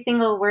every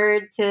single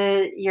word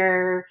to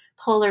your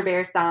polar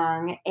bear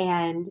song."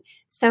 And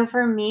so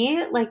for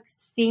me, like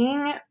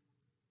seeing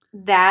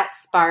that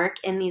spark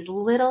in these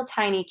little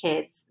tiny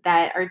kids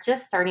that are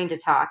just starting to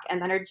talk and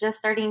that are just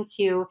starting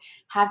to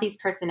have these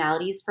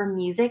personalities, for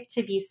music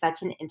to be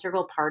such an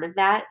integral part of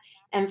that,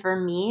 and for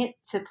me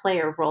to play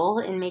a role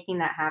in making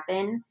that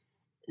happen,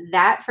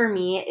 that for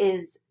me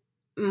is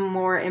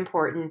more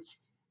important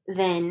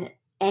than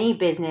any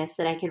business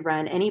that I could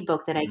run, any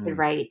book that I could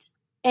write,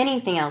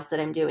 anything else that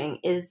I'm doing,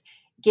 is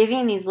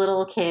giving these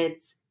little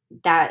kids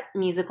that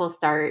musical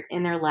start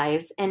in their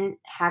lives and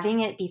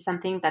having it be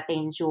something that they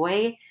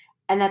enjoy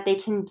and that they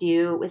can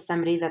do with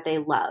somebody that they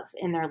love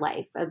in their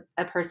life,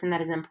 a person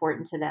that is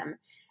important to them.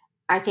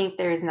 I think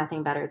there is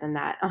nothing better than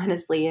that,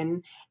 honestly.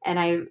 And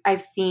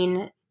I've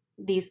seen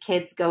these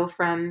kids go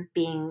from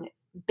being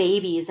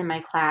babies in my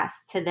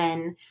class to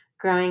then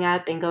growing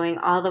up and going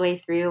all the way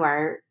through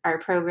our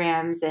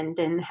programs and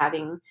then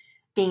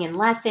being in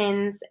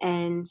lessons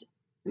and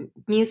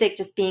music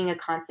just being a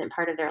constant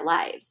part of their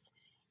lives.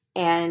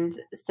 And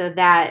so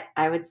that,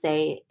 I would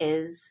say,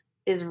 is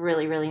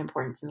really, really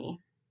important to me.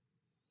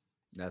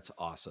 That's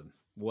awesome.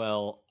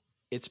 Well,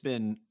 it's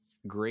been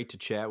great to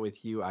chat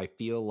with you. I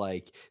feel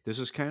like this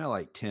was kind of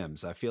like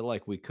Tim's. I feel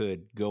like we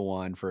could go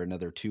on for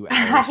another 2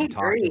 hours I and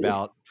talk agree.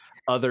 about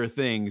other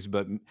things,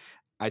 but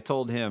I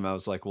told him, I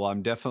was like, well,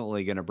 I'm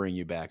definitely going to bring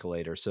you back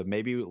later. So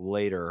maybe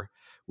later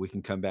we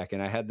can come back.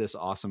 And I had this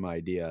awesome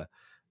idea.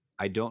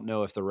 I don't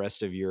know if the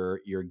rest of your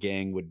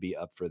gang would be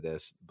up for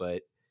this,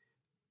 but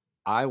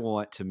I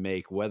want to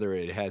make, whether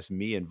it has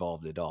me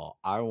involved at all,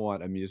 I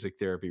want a music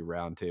therapy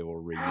roundtable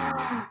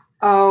reunion.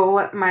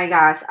 Oh my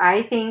gosh.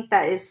 I think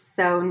that is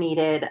so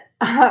needed.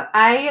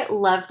 I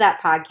loved that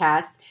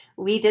podcast.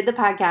 We did the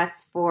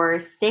podcast for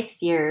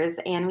 6 years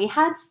and we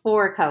had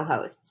 4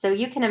 co-hosts. So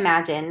you can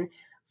imagine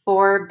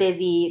 4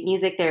 busy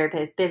music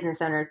therapists,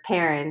 business owners,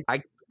 parents.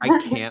 I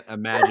can't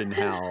imagine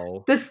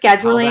how the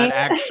scheduling.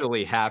 that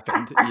actually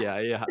happened.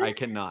 Yeah, I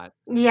cannot.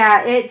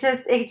 Yeah, it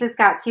just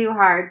got too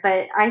hard,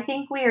 but I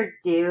think we are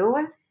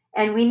due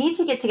and we need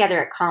to get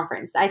together at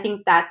conference. I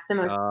think that's the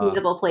most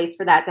feasible place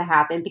for that to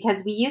happen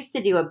because we used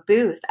to do a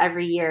booth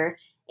every year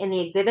in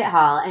the exhibit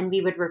hall and we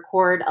would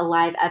record a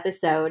live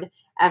episode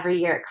every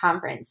year at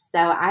conference. So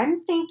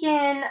I'm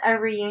thinking a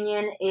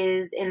reunion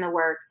is in the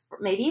works,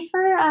 maybe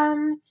for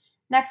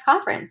next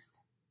conference.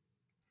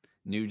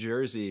 New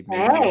Jersey,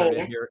 maybe you heard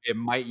it here.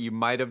 You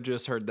might have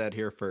just heard that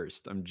here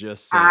first. I'm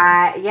just saying.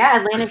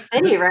 Yeah, Atlantic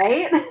City,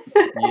 right?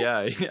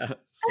 Yeah.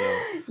 So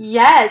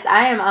yes,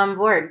 I am on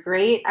board.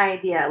 Great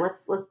idea.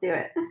 Let's do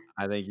it.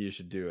 I think you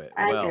should do it.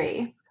 I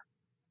agree.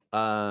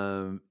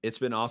 It's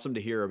been awesome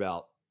to hear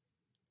about,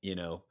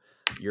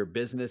 your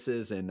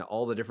businesses and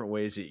all the different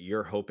ways that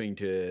you're hoping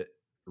to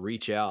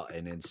reach out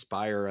and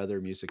inspire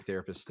other music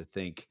therapists to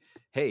think,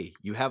 hey,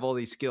 you have all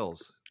these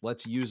skills.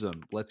 Let's use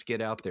them. Let's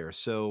get out there.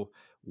 So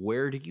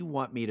where do you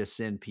want me to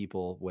send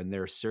people when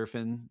they're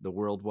surfing the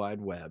World Wide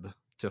Web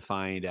to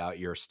find out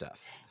your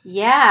stuff?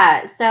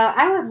 Yeah, so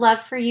I would love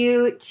for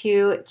you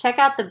to check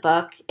out the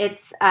book.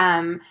 It's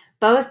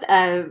both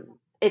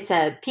it's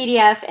a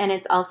PDF and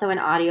it's also an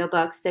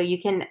audiobook. So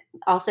you can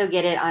also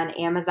get it on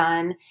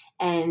Amazon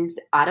and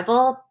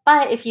Audible.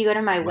 But if you go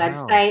to my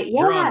website,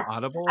 You're on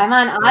Audible? I'm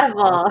on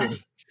Audible. Awesome.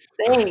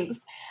 Thanks.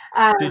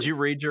 Did you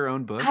read your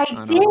own book?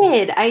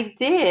 I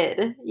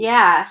did.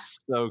 Yeah.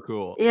 So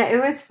cool. Yeah,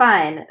 it was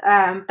fun.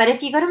 But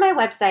if you go to my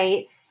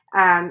website,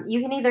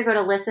 you can either go to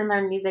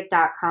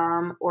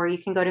listenlearnmusic.com or you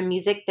can go to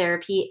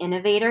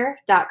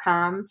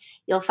musictherapyinnovator.com.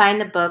 You'll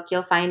find the book.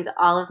 You'll find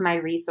all of my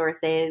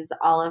resources,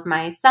 all of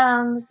my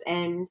songs,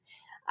 and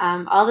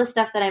all the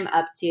stuff that I'm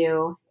up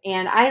to.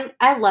 And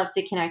I love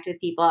to connect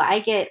with people. I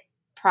get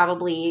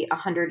probably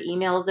 100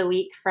 emails a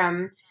week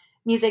from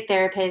music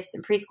therapists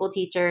and preschool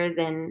teachers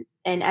and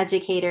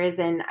educators.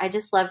 And I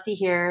just love to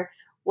hear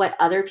what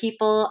other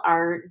people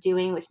are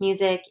doing with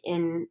music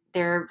in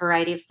their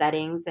variety of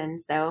settings.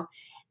 And so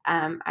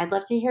I'd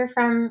love to hear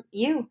from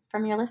you,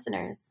 from your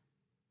listeners.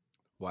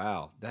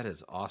 Wow, that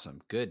is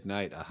awesome. Good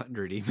night,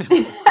 100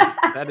 emails.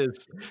 That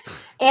is.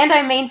 And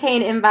I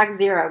maintain inbox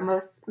 0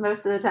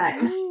 most of the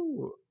time.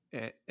 Ooh.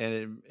 And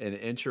an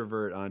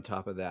introvert on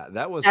top of that.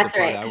 That was That's the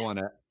part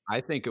right. I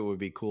think it would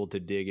be cool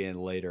to dig in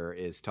later,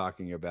 is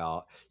talking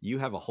about, you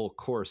have a whole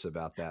course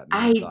about that.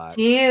 And I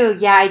do.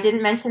 Yeah, I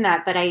didn't mention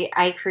that, but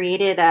I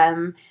created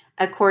a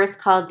course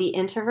called The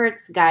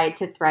Introvert's Guide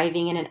to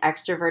Thriving in an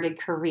Extroverted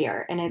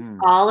Career. And it's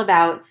all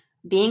about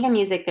being a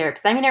music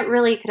therapist. I mean, it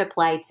really could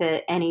apply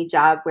to any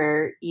job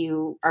where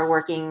you are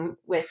working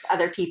with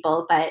other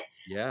people, but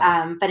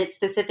it's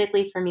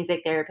specifically for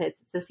music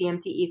therapists. It's a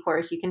CMTE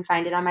course. You can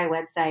find it on my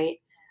website.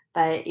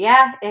 But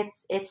yeah,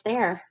 it's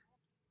there.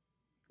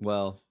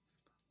 Well,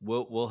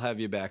 we'll have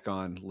you back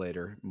on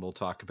later and we'll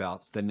talk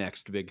about the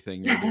next big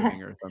thing you're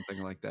doing or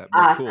something like that. But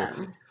awesome.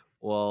 Cool.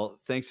 Well,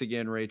 thanks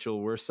again,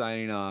 Rachel. We're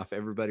signing off.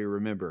 Everybody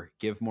remember,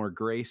 give more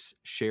grace,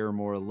 share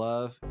more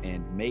love,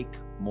 and make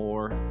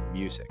more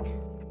music.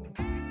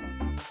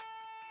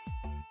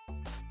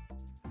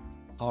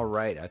 All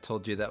right, I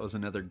told you that was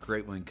another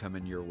great one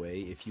coming your way.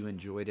 If you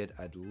enjoyed it,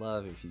 I'd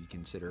love if you'd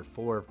consider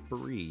for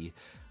free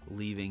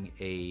leaving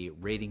a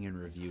rating and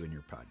review in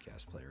your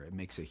podcast player. It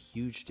makes a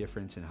huge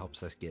difference and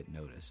helps us get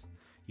noticed.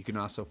 You can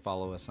also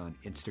follow us on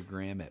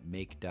Instagram at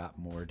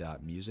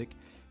make.more.music.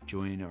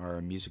 Join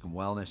our music and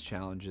wellness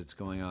challenge that's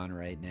going on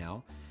right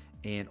now.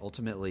 And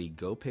ultimately,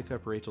 go pick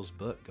up Rachel's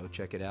book. Go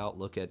check it out.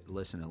 Look at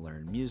Listen and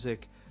Learn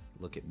Music.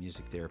 Look at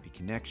Music Therapy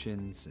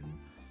Connections and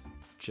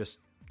just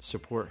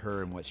support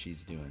her and what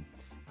she's doing.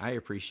 I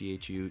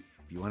appreciate you.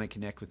 If you want to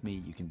connect with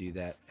me, you can do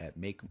that at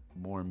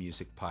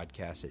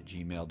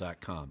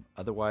makemoremusicpodcast@gmail.com.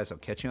 Otherwise, I'll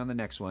catch you on the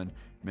next one.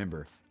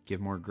 Remember,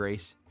 give more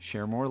grace,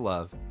 share more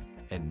love,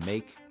 and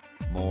make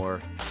more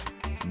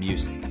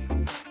music.